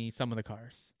 but only some of the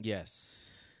cars. Yes.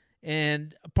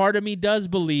 And part of me does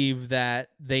believe that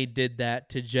they did that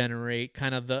to generate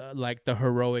kind of the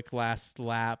heroic last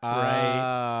lap,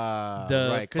 right?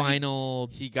 The final.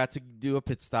 He got to do a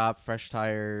pit stop, fresh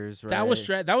tires. Right?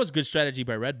 That was good strategy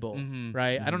by Red Bull,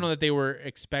 right? I don't know that they were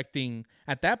expecting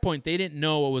at that point. They didn't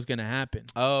know what was going to happen.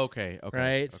 Oh, okay.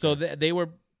 Right. Okay. So they were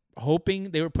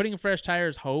hoping, they were putting fresh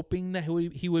tires, hoping that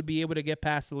he would be able to get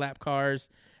past the lap cars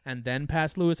and then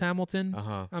past Lewis Hamilton.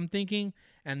 I'm thinking.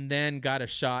 And then got a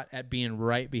shot at being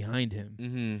right behind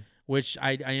him, which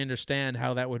I understand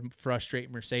how that would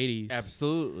frustrate Mercedes.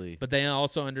 Absolutely. But they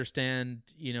also understand,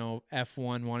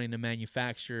 F1 wanting to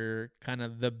manufacture kind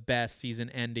of the best season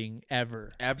ending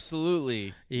ever.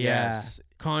 Absolutely. Yeah. Yes.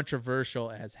 Controversial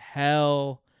as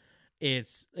hell.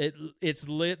 It's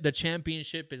lit. The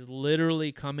championship is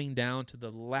literally coming down to the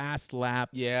last lap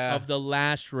of the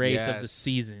last race of the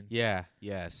season. Yeah.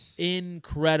 Yes.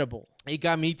 Incredible. It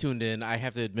got me tuned in, I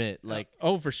have to admit.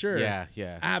 For sure. Yeah.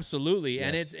 Absolutely.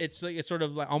 Yes. And it's sort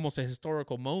of like almost a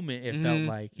historical moment, it felt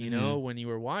like, when you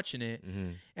were watching it.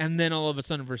 And then all of a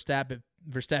sudden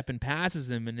Verstappen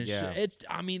passes him, and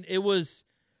it was,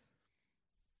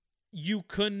 you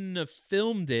couldn't have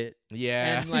filmed it.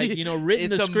 Yeah. And written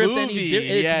the script movie.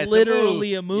 It's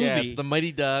literally a movie. Yeah, it's the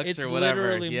Mighty Ducks or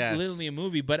whatever. It's literally a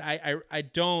movie, but I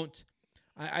don't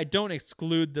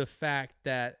exclude the fact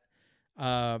that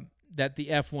that the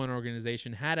F1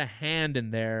 organization had a hand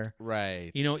in there.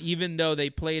 Right. Even though they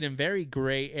played in very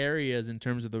gray areas in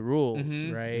terms of the rules,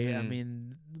 right? I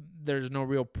mean, there's no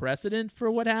real precedent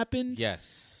for what happened.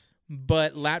 Yes.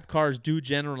 But lap cars do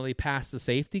generally pass the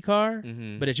safety car,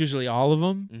 but it's usually all of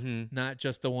them, not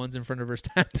just the ones in front of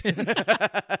Verstappen.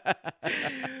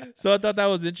 So I thought that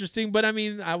was interesting, but I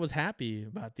mean, I was happy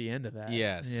about the end of that.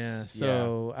 Yes. Yeah.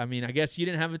 So, I mean, I guess you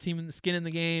didn't have a skin in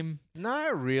the game.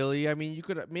 Not really. I mean,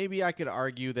 I could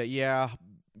argue that,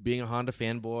 being a Honda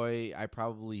fanboy, I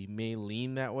probably may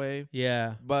lean that way.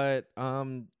 Yeah. But,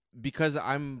 because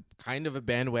I'm kind of a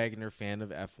bandwagoner fan of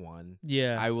F1.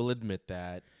 Yeah. I will admit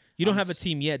that. You don't have a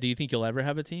team yet. Do you think you'll ever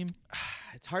have a team?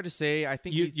 It's hard to say. I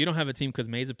think you don't have a team because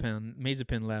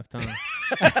Mazepin left,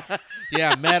 huh?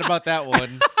 Yeah, mad about that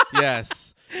one.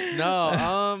 Yes.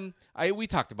 No. We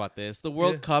talked about this. The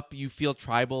World Cup, you feel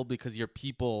tribal because your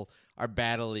people are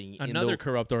battling another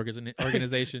corrupt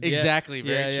organization. Exactly.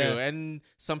 Very true. Yeah. And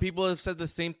some people have said the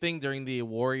same thing during the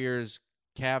Warriors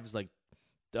Cavs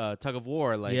tug of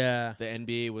war, the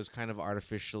NBA was kind of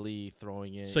artificially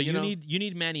throwing in. So you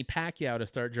need Manny Pacquiao to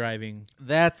start driving.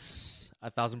 That's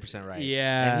 1,000% right.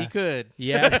 Yeah, and he could.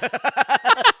 Yeah,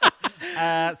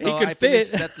 So could I fit.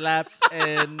 finished that lap,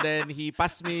 and then he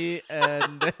passed me,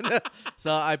 and then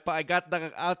so I got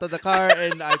out of the car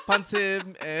and I punched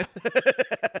him, and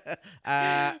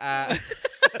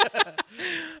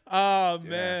Oh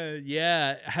man,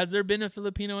 yeah. Has there been a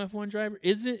Filipino F1 driver?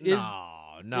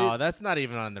 no, that's not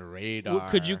even on the radar.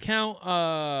 Could you count?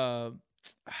 God,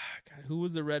 who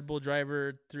was the Red Bull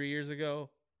driver 3 years ago?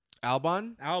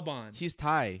 Albon? Albon. He's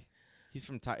Thai. He's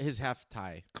from Thai. He's half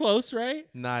Thai. Close, right?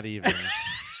 Not even.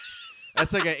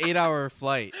 That's like an 8-hour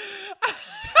flight.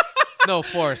 No,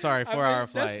 4. Sorry, 4-hour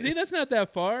flight. That's not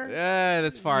that far. Yeah,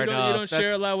 that's far enough. You don't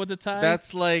share a lot with the Thai.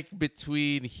 That's like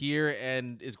between here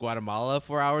and is Guatemala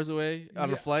 4 hours away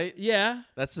on a flight. Yeah,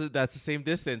 that's the same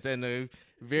distance, and a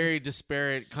very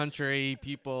disparate country,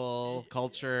 people,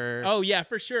 culture. Oh yeah,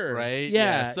 for sure. Right?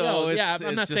 Yeah. So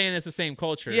I'm not saying it's the same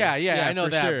culture. Yeah, I know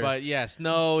that, sure. but yes,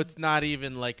 no, it's not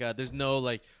even like there's no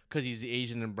like. Because he's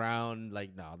Asian and brown, like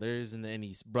no, there isn't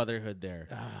any brotherhood there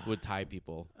with Thai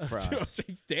people for us.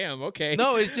 Damn, okay.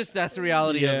 No, it's just that's the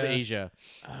reality of Asia.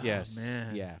 Yes,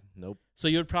 man. Yeah, nope. So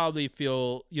you'll probably be a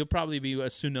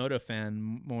Tsunoda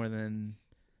fan more than.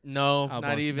 No, Albon.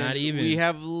 not even. Not even. We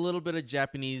have a little bit of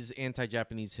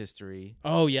anti-Japanese history.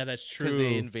 Oh yeah, that's true. Because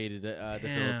they invaded the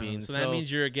Philippines. So that means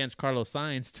you're against Carlos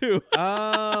Sainz too.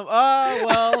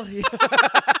 Well.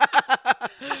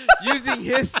 Using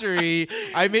history,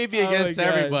 I may be against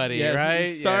everybody, yes.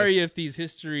 right? Sorry if these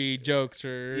history jokes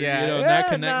are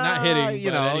not hitting.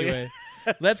 Anyway,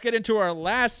 let's get into our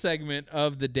last segment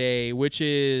of the day, which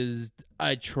is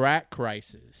a track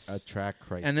crisis. A track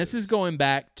crisis. And this is going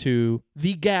back to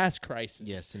the gas crisis.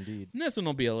 Yes, indeed. And this one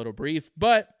will be a little brief,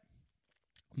 but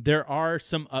there are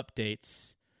some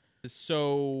updates.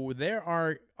 So there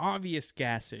are obvious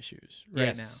gas issues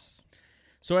right now.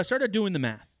 So I started doing the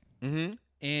math. Mm-hmm.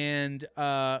 And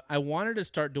I wanted to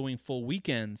start doing full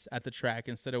weekends at the track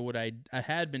instead of what I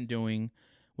had been doing,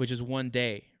 which is one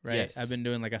day, right? Yes. I've been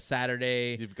doing like a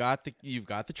Saturday. You've got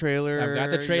the trailer. I've got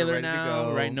the trailer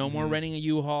now, right? No Mm-hmm. more renting a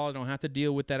U-Haul. I don't have to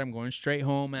deal with that. I'm going straight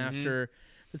home after.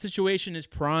 The situation is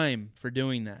prime for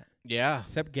doing that. Yeah.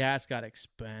 Except gas got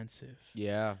expensive.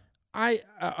 Yeah.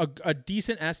 A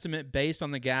decent estimate based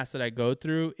on the gas that I go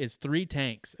through is 3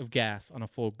 tanks of gas on a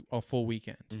full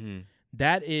weekend. Mm-hmm.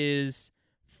 That is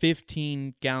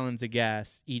 15 gallons of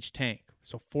gas each tank.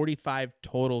 So 45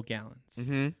 total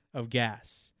gallons of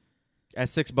gas. At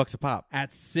 $6 a pop. At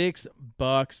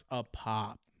 $6 a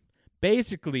pop.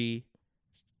 Basically,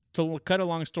 to cut a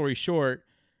long story short,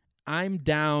 I'm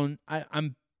down.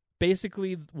 I'm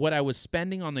basically what I was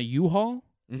spending on the U-Haul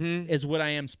is what I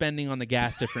am spending on the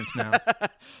gas difference now.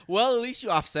 Well, at least you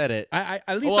offset it. I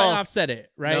offset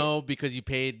it, right? No, because you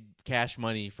paid cash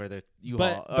money for the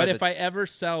U-Haul. But if I ever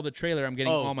sell the trailer, I'm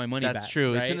getting all my money back. That's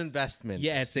true. Right? It's an investment.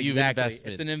 Yeah, it's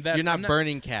It's an investment. You're not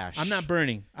burning cash. I'm not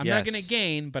burning. I'm not going to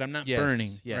gain, but I'm not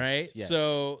burning, right? Yes.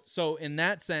 So in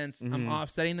that sense, I'm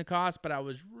offsetting the cost, but I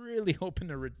was really hoping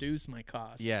to reduce my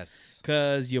cost. Yes.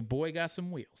 Because your boy got some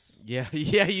wheels. Yeah,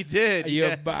 you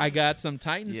did. I got some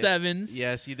Titan 7s.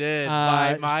 Yes, you did.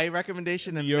 By my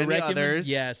recommation and many others.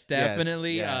 Yes,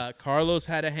 definitely. Yes, Carlos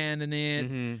had a hand in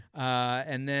it.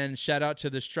 And then shout out to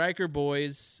the Striker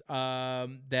boys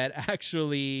that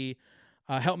actually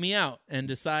helped me out and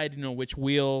decide, which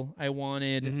wheel I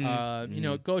wanted.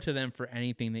 Go to them for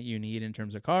anything that you need in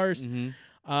terms of cars.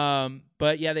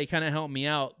 But yeah, they kind of helped me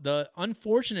out. The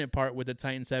unfortunate part with the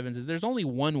Titan 7s is there's only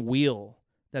one wheel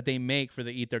that they make for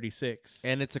the E36.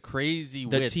 And it's a crazy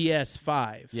the width.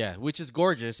 TS5. Yeah, which is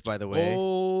gorgeous, by the way.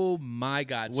 Oh my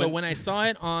God. So when I saw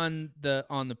it on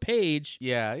the page,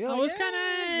 I was kind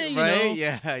of,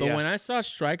 right? But when I saw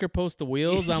Stryker post the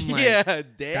wheels, I'm like, damn.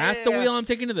 That's the wheel I'm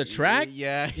taking to the track?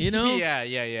 Yeah.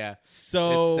 Yeah.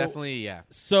 So it's definitely,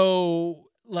 So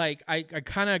like I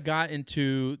kind of got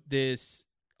into this.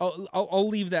 I'll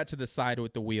leave that to the side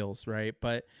with the wheels, right?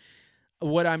 But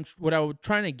what I'm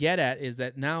trying to get at is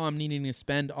that now I'm needing to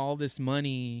spend all this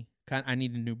money. I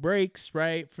needed new brakes,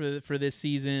 right, for this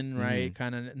season, right?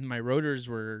 Kind of my rotors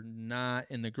were not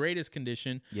in the greatest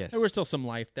condition. Yes, there was still some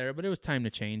life there, but it was time to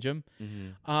change them.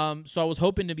 So I was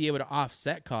hoping to be able to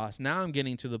offset costs. Now I'm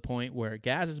getting to the point where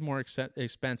gas is more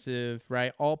expensive,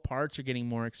 right? All parts are getting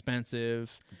more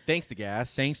expensive. Thanks to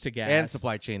gas and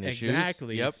supply chain issues.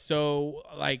 Exactly. Yep. So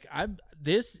like I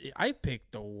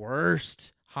picked the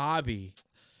worst hobby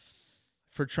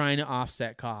for trying to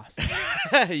offset costs.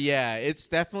 Yeah, it's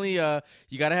definitely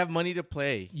you got to have money to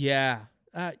play. Yeah.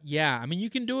 I mean, you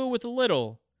can do it with a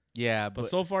little. Yeah, but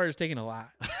so far it's taken a lot.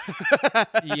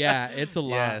 Yeah, it's a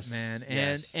lot, man.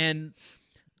 And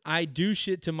I do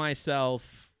shit to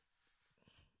myself.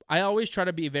 I always try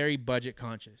to be very budget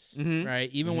conscious, right?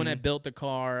 Even when I Mm-hmm. built the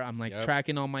car, I'm like Yep.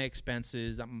 tracking all my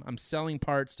expenses. I'm selling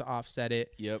parts to offset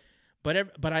it. Yep.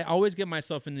 But I always get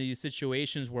myself into these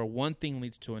situations where one thing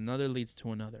leads to another,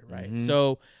 right? Mhm.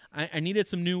 So I needed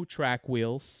some new track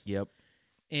wheels. Yep.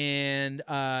 And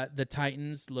the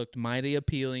Titans looked mighty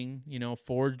appealing,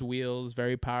 forged wheels,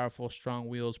 very powerful, strong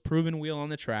wheels, proven wheel on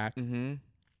the track. Mm-hmm.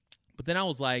 But then I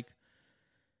was like,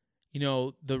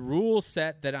 the rule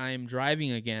set that I'm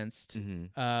driving against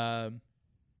Mm-hmm.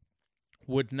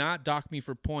 would not dock me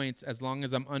for points as long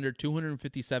as I'm under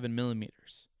 257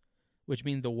 millimeters, which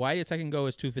means the widest I can go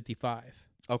is 255.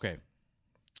 Okay.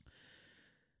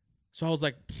 So I was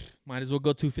like, might as well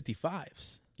go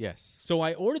 255s. Yes. So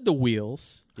I ordered the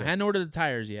wheels. I Yes. hadn't ordered the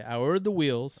tires yet. I ordered the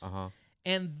wheels. Uh-huh.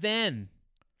 And then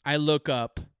I look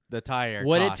up The tire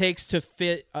what costs. it takes to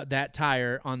fit that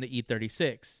tire on the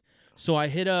E36. So I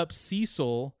hit up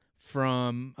Cecil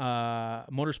from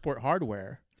Motorsport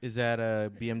Hardware. Is that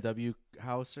a BMW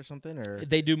house or something? Or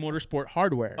They do motorsport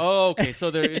hardware. Oh, okay. So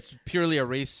it's purely a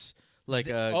race, like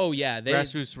a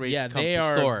grassroots race they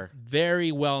are store.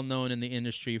 very well known in the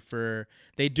industry for.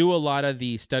 They do a lot of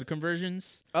the stud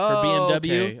conversions for Oh,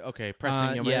 BMW. okay.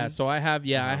 Pressing them yeah, in? so I have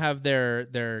I Uh-huh. have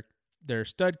their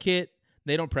stud kit.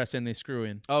 They don't press in; they screw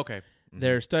in. Okay. Mhm.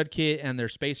 Their stud kit and their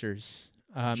spacers.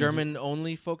 German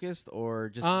only focused or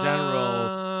just Um,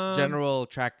 general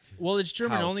track? Well, it's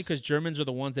German house. only because Germans are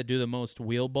the ones that do the most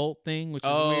wheel bolt thing, which is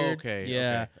Oh, weird. okay.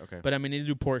 Yeah. Okay. But I mean, they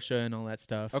do Porsche and all that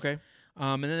stuff. Okay.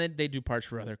 And then they do parts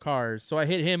for other cars. So I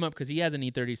hit him up because he has an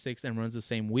E36 and runs the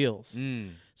same wheels.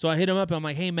 Mm. So I hit him up and I'm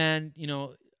like, hey, man,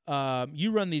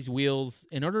 you run these wheels.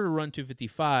 In order to run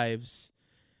 255s,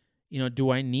 do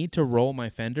I need to roll my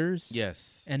fenders?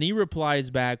 Yes. And he replies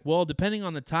back, well, depending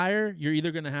on the tire, you're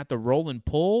either going to have to roll and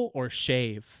pull or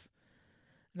shave.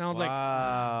 And I was like,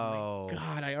 oh, my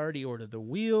God, I already ordered the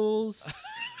wheels.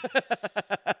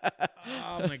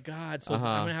 Oh, my God. So I'm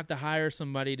going to have to hire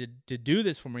somebody to do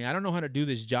this for me. I don't know how to do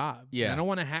this job. Yeah. And I don't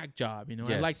want a hack job.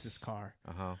 I like this car.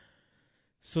 Uh-huh.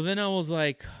 So then I was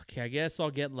like, okay, I guess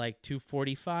I'll get like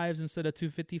 245s instead of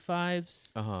 255s.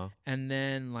 Uh-huh. And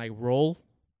then like roll,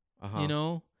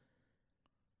 Uh-huh.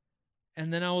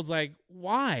 And then I was like,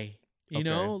 why? Okay.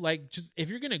 Like just if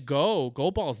you're going to go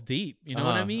balls deep. You know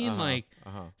what I mean? Like,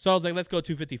 so I was like, let's go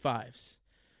 255s.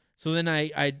 So then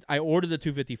I ordered the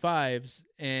 255s,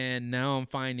 and now I'm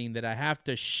finding that I have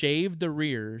to shave the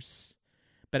rears,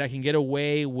 but I can get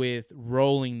away with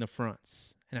rolling the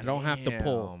fronts, and I don't have to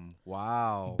pull.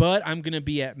 Wow. But I'm going to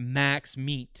be at max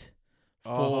meat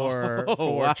for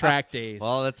wow. track days.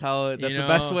 Well, that's the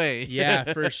best way.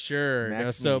 Yeah, for sure.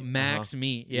 Max So meat. max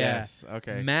meat, yeah. Yes.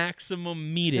 Okay.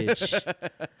 Maximum meatage.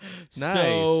 Nice.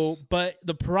 So, but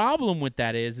the problem with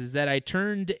that is that I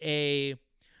turned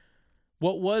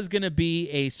what was going to be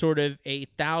a sort of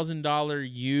 $1,000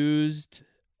 used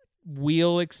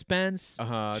wheel expense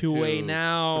to a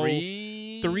now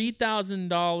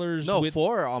 $3,000. No, with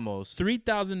 $4 almost.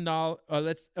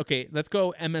 $3,000. Let's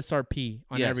go MSRP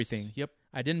on Yes. everything. Yep.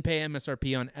 I didn't pay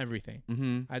MSRP on everything.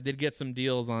 Mm-hmm. I did get some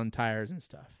deals on tires and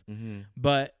stuff. Mm-hmm.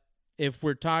 But if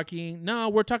we're talking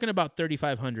about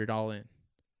 $3,500 all in.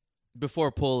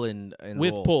 Before pull and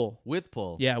With roll. pull. With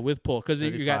pull. Yeah, with pull, because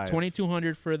you got 35.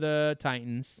 $2,200 for the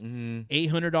Titans, Mm-hmm.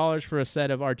 $800 for a set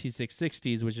of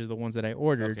RT660s, which is the ones that I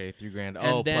ordered. Okay, $3,000.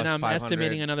 And then plus I'm 500.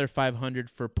 estimating another $500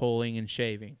 for pulling and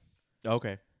shaving.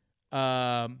 Okay.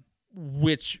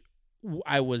 Which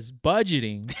I was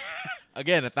budgeting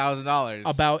Again, $1,000.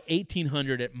 about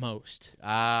 $1,800 at most.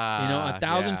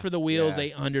 $1,000 for the wheels,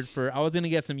 $800 for. I was gonna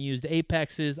get some used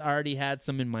Apexes. I already had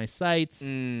some in my sights.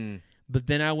 But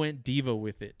then I went diva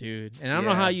with it, dude. And I don't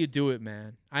know how you do it,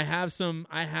 man. I have some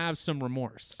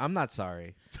remorse. I'm not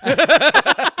sorry.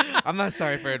 I'm not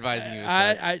sorry for advising you.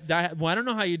 I don't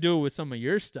know how you do it with some of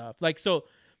your stuff. Like, so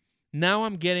now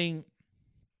I'm getting,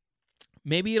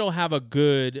 maybe it'll have a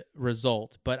good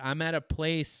result, but I'm at a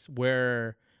place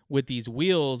where with these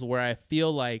wheels where I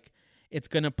feel like it's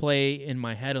going to play in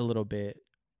my head a little bit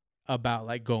about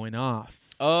like going off.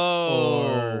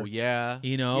 Oh, or, yeah.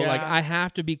 Like I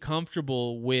have to be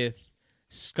comfortable with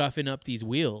scuffing up these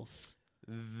wheels.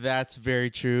 That's very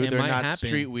true. It They're might not happen.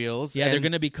 street wheels. Yeah, they're and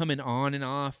going to be coming on and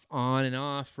off,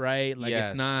 right? Like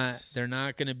they're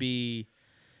not going to be,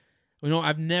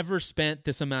 I've never spent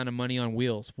this amount of money on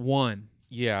wheels. One.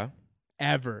 Yeah.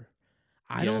 Ever.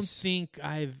 I don't Yes. think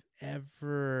I've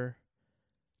ever.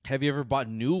 Have you ever bought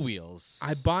new wheels?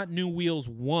 I bought new wheels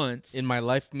once. In my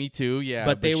life, me too, yeah.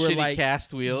 But they were shitty like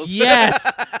cast wheels. Yes.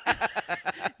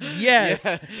 Yes.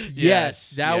 Yeah. Yes.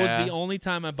 That yeah. was the only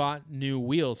time I bought new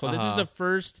wheels. So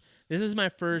this is my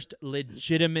first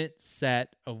legitimate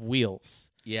set of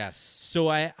wheels. Yes. So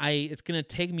I it's gonna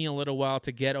take me a little while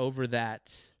to get over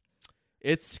that.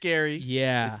 It's scary.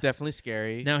 Yeah, it's definitely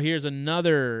scary. Now here's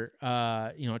another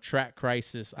track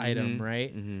crisis item,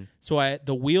 right? So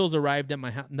the wheels arrived at my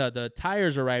house. No, the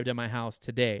tires arrived at my house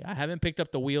today. I haven't picked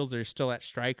up the wheels; they're still at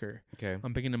Stryker. Okay,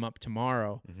 I'm picking them up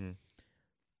tomorrow.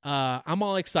 I'm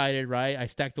all excited, right? I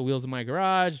stacked the wheels in my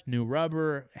garage, new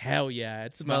rubber. Hell yeah,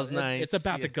 it smells nice. It's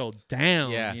about to go down.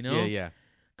 Yeah, you know. Yeah.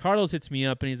 Carlos hits me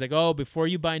up and he's like, "Oh, before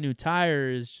you buy new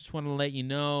tires, just want to let you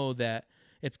know that."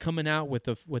 It's coming out with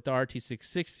the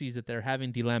RT660s that they're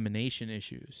having delamination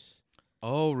issues.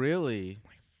 Oh, really? I'm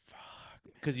like,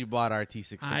 fuck. Because you bought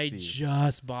RT660s. I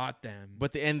just bought them.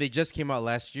 But they just came out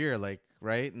last year, like,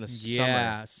 right? In the summer.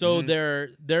 Yeah. So there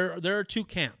are two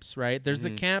camps, right? There's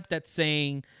the camp that's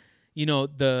saying,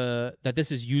 that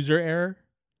this is user error.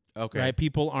 Okay. Right?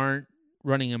 People aren't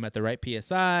running them at the right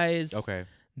PSIs. Okay.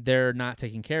 They're not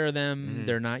taking care of them.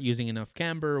 They're not using enough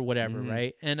camber, whatever,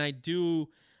 right? And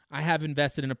I have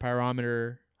invested in a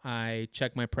pyrometer. I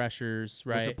check my pressures,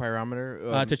 right? What's a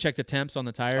pyrometer? To check the temps on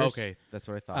the tires. Okay, that's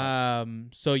what I thought.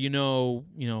 So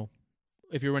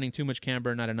if you're running too much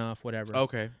camber, not enough, whatever.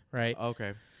 Okay. Right.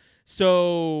 Okay.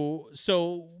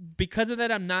 So because of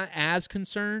that, I'm not as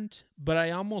concerned, but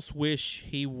I almost wish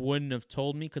he wouldn't have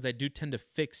told me because I do tend to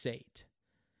fixate.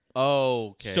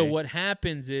 Oh, okay. So what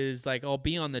happens is like I'll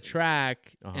be on the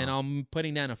track and I'm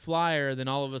putting down a flyer, then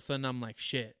all of a sudden I'm like,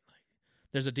 shit.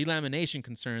 There's a delamination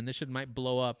concern. This might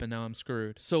blow up, and now I'm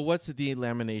screwed. So what's the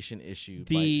delamination issue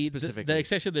specifically? The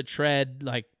exception of the tread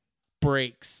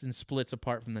breaks and splits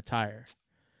apart from the tire.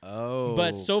 Oh,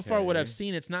 but so far what I've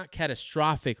seen, it's not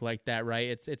catastrophic like that, right?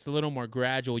 It's a little more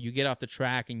gradual. You get off the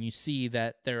track and you see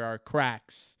that there are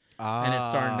cracks, and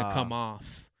it's starting to come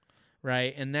off,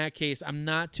 right? In that case, I'm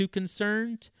not too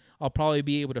concerned. I'll probably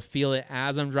be able to feel it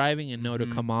as I'm driving and know to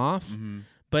come off.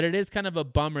 But it is kind of a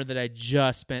bummer that I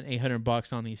just spent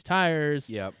 $800 on these tires.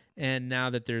 Yep. And now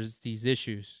that there's these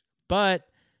issues. But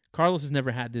Carlos has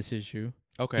never had this issue.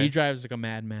 Okay. He drives like a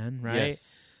madman, right?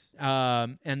 Yes.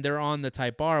 And they're on the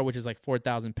Type R, which is like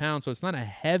 4,000 pounds. So it's not a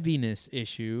heaviness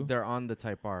issue. They're on the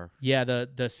Type R. Yeah,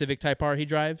 the Civic Type R he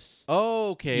drives.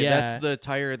 Oh, okay. Yeah. That's the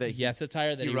tire that that's the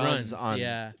tire that he runs on.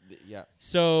 Yeah. Yeah.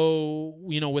 So,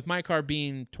 with my car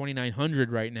being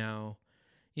 2,900 right now,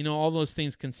 all those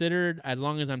things considered, as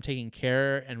long as I'm taking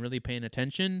care and really paying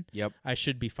attention, I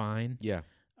should be fine. Yeah.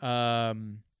 But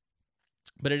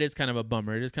it is kind of a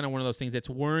bummer. It is kind of one of those things that's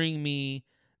worrying me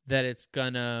that it's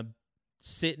going to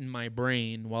sit in my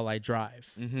brain while I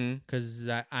drive. Because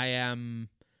I am...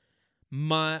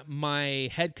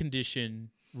 My head condition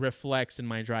reflects in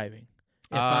my driving.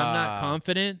 If I'm not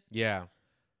confident... Yeah.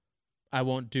 I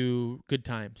won't do good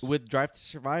times. With Drive to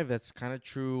Survive, that's kind of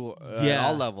true at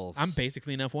all levels. I'm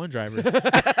basically an F1 driver.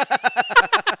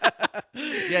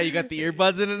 Yeah, you got the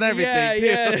earbuds in and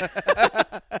everything, too.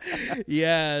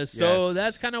 Yeah, so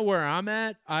that's kind of where I'm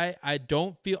at. I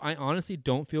honestly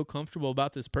don't feel comfortable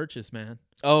about this purchase, man.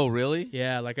 Oh, really?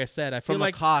 Yeah, like I said, I feel from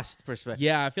a cost perspective.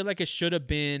 Yeah, I feel like it should have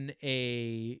been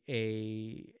an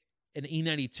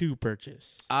E92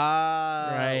 purchase.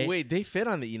 Right. Wait, they fit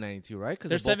on the E92, right?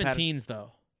 They're 17s,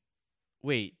 though.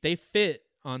 Wait. They fit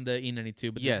on the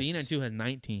E92, but the E92 has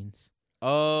 19s.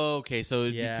 Oh, okay. So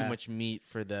it'd be too much meat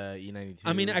for the E92.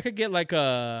 I mean, I could get like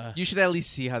a... You should at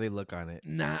least see how they look on it.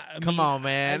 Nah. Come on,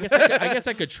 man. I guess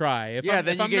I could try. If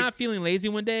I'm not feeling lazy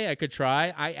one day, I could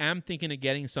try. I am thinking of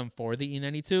getting some for the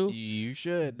E92. You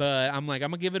should. But I'm like,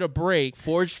 I'm going to give it a break.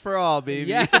 Forged for all,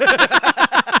 baby. Yeah.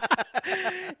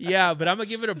 Yeah, but I'm going to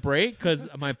give it a break because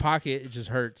my pocket just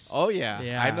hurts. Oh,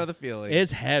 yeah. I know the feeling.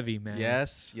 It's heavy, man.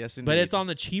 Yes, indeed. But it's on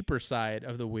the cheaper side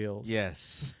of the wheels.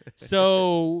 Yes.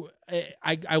 So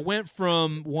I went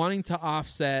from wanting to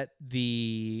offset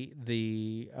the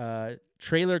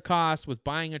trailer cost with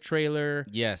buying a trailer.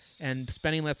 Yes. And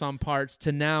spending less on parts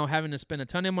to now having to spend a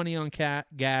ton of money on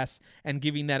gas and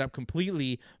giving that up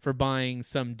completely for buying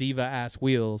some diva-ass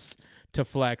wheels to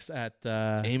flex at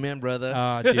the... Amen, brother.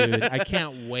 Oh, dude. I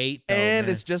can't wait, though, And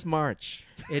man. it's just March.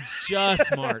 It's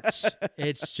just March.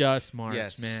 It's just March,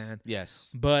 yes. man.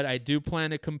 Yes. But I do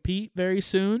plan to compete very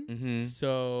soon. Mm-hmm.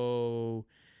 So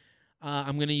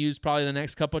I'm going to use probably the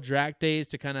next couple drag days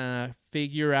to kind of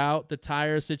figure out the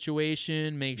tire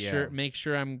situation, make sure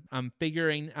I'm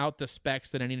figuring out the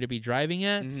specs that I need to be driving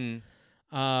at.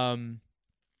 Mm-hmm.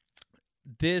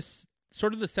 This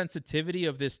sort of the sensitivity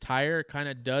of this tire kind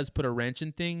of does put a wrench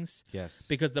in things. Yes.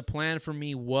 Because the plan for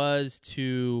me was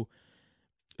to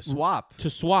swap,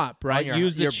 right?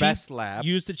 Use your best lap.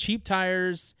 Use the cheap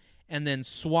tires and then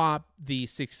swap the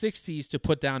 660s to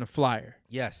put down a flyer.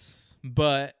 Yes.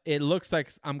 But it looks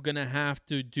like I'm going to have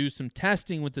to do some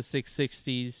testing with the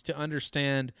 660s to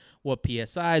understand what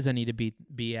PSIs I need to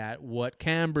be at, what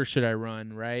camber should I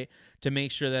run, right? To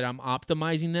make sure that I'm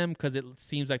optimizing them, because it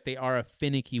seems like they are a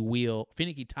finicky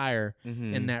tire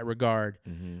in that regard,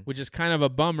 which is kind of a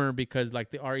bummer because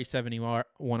like the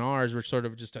RE71Rs were sort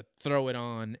of just a throw it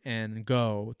on and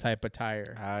go type of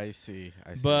tire. I see.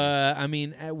 But I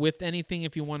mean, with anything,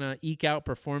 if you want to eke out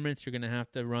performance, you're going to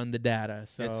have to run the data.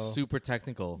 So it's super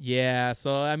technical. Yeah.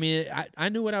 So, I mean, I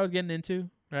knew what I was getting into.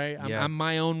 Right, I'm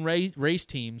my own race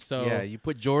team. So yeah, you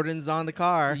put Jordans on the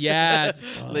car. Yeah,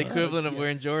 the equivalent of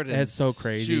wearing Jordans. That's so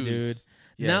crazy, Shoes. dude.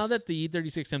 Yes. Now that the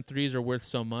E36 M3s are worth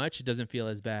so much, it doesn't feel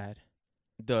as bad.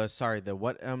 The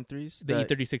what M3s? The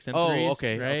E36 M3s. Oh,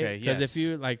 okay, right? okay, Because if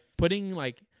you like putting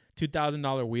like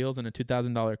 $2,000 wheels in a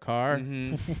 $2,000 car,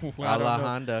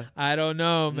 Honda. I don't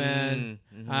know, man.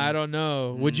 I don't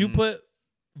know. Would you put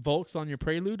Volks on your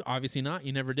Prelude? Obviously not.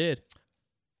 You never did.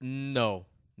 No.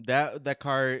 That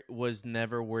car was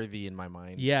never worthy in my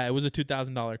mind. Yeah, it was a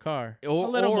 $2,000 car. A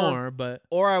little more, but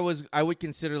I would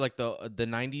consider like the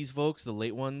 90s Volks, the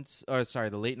late ones, or sorry,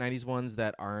 the late 90s ones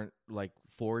that aren't like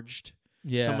forged.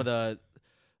 Yeah. Some of the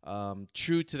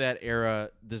true to that era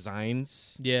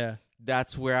designs. Yeah.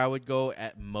 That's where I would go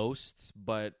at most,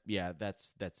 but yeah,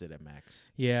 that's it at max.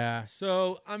 Yeah,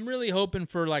 so I'm really hoping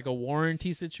for like a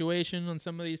warranty situation on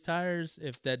some of these tires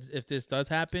if this does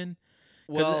happen.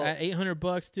 Well, at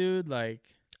 $800, dude, like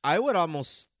I would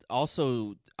almost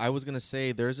also. I was gonna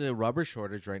say there's a rubber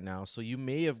shortage right now, so you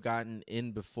may have gotten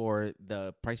in before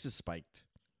the prices spiked.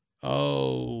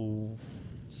 Oh,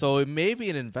 so it may be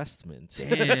an investment.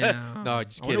 Damn. No,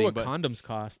 just I kidding. Wonder what condoms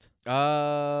cost?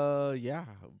 Yeah.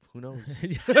 Who knows?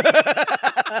 3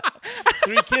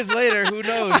 kids later, who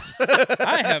knows?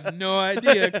 I have no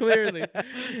idea. Clearly,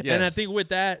 yes. And I think with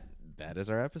that. That is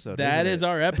our episode. That is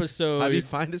our episode. How do you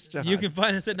find us, John? You can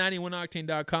find us at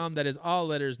 91octane.com. That is all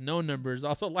letters, no numbers.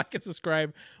 Also, like and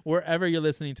subscribe wherever you're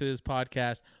listening to this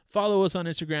podcast. Follow us on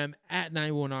Instagram at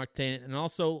 91octane. And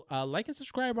also, like and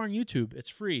subscribe on YouTube. It's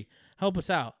free. Help us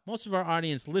out. Most of our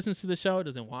audience listens to the show,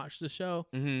 doesn't watch the show.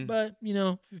 But, you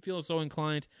know, if you feel so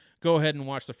inclined, go ahead and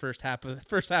watch the first half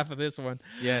of this one.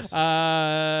 Yes.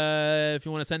 If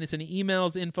you want to send us any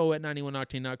emails,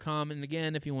 info@91octane.com. And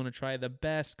again, if you want to try the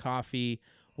best coffee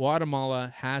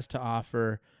Guatemala has to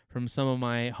offer from some of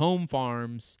my home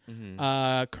farms,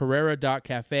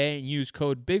 Carrera.cafe, and use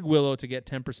code Big Willow to get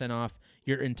 10% off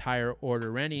your entire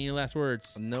order. Randy, any last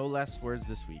words? No last words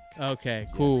this week. Okay,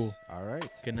 cool. Yes. All right.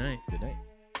 Good night. Good night.